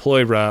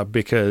employ Rob,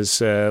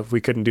 because we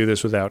couldn't do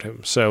this without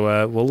him.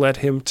 So we'll let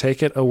him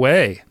take it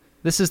away.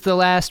 This is the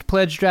last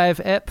pledge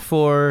drive ep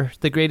for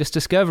The Greatest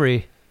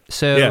Discovery.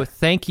 So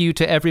Thank you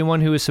to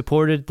everyone who has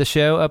supported the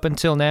show up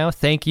until now.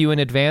 Thank you in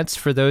advance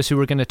for those who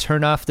were going to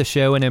turn off the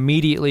show and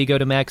immediately go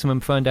to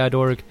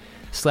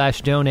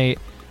MaximumFun.org/donate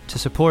to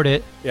support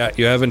it. Yeah,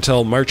 you have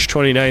until March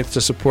 29th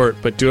to support,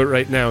 but do it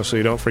right now so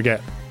you don't forget.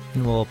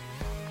 And we'll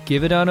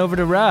give it on over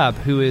to Rob,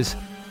 who is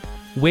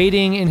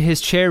waiting in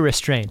his chair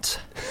restraints.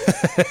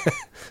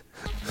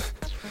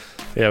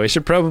 Yeah, we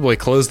should probably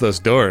close those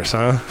doors,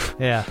 huh?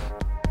 Yeah.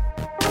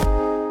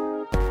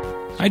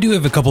 I do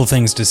have a couple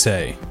things to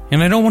say,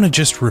 and I don't want to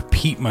just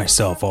repeat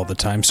myself all the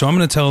time, so I'm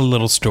going to tell a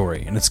little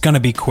story, and it's going to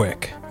be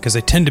quick, because I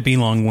tend to be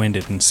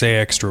long-winded and say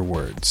extra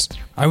words.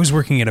 I was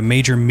working at a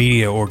major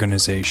media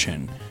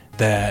organization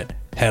that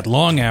had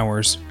long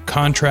hours,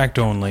 contract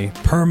only,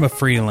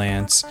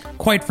 perma-freelance,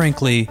 quite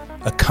frankly,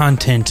 a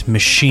content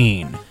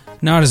machine.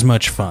 Not as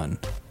much fun.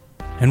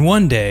 And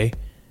one day,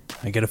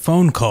 I get a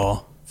phone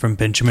call from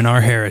Benjamin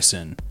R.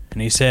 Harrison,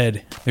 and he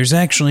said, there's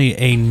actually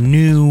a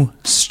new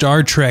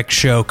Star Trek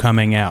show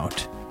coming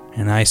out.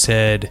 And I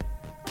said,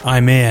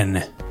 I'm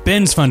in.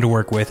 Ben's fun to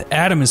work with,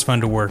 Adam is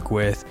fun to work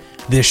with,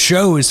 this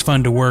show is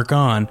fun to work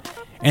on,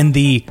 and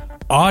the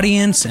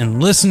audience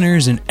and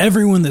listeners and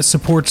everyone that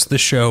supports the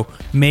show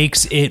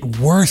makes it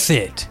worth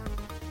it.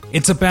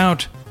 It's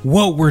about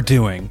what we're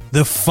doing,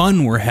 the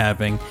fun we're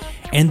having,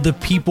 and the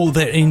people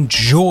that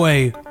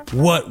enjoy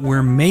what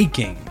we're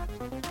making.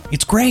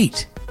 It's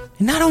great.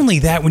 And not only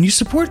that, when you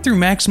support through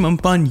Maximum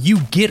Fun, you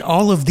get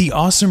all of the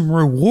awesome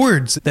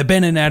rewards that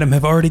Ben and Adam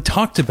have already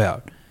talked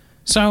about.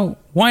 So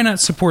why not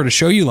support a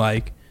show you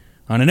like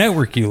on a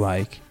network you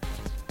like?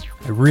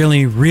 I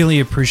really, really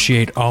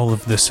appreciate all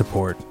of the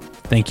support.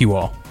 Thank you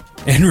all.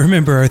 And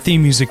remember, our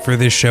theme music for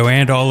this show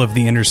and all of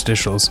the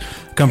interstitials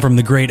come from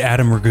the great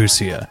Adam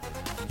Ragusia.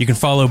 You can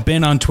follow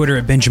Ben on Twitter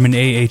at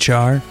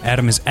BenjaminAHR,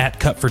 Adam is at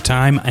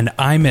CutForTime, and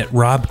I'm at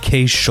Rob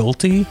K.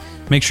 Schulte.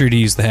 Make sure to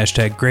use the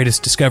hashtag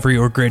GreatestDiscovery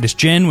or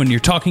GreatestGen when you're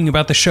talking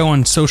about the show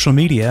on social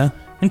media.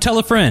 And tell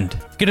a friend.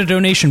 Get a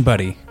donation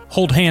buddy.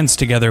 Hold hands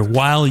together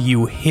while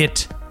you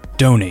hit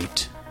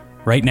donate.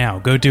 Right now,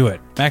 go do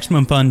it.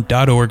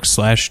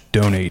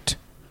 MaximumFun.org/donate.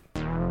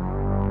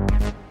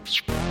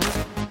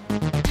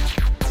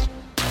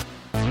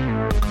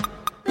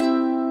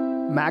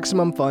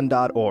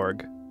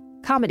 MaximumFun.org.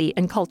 Comedy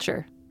and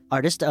culture.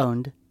 Artist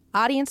owned.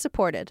 Audience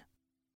supported.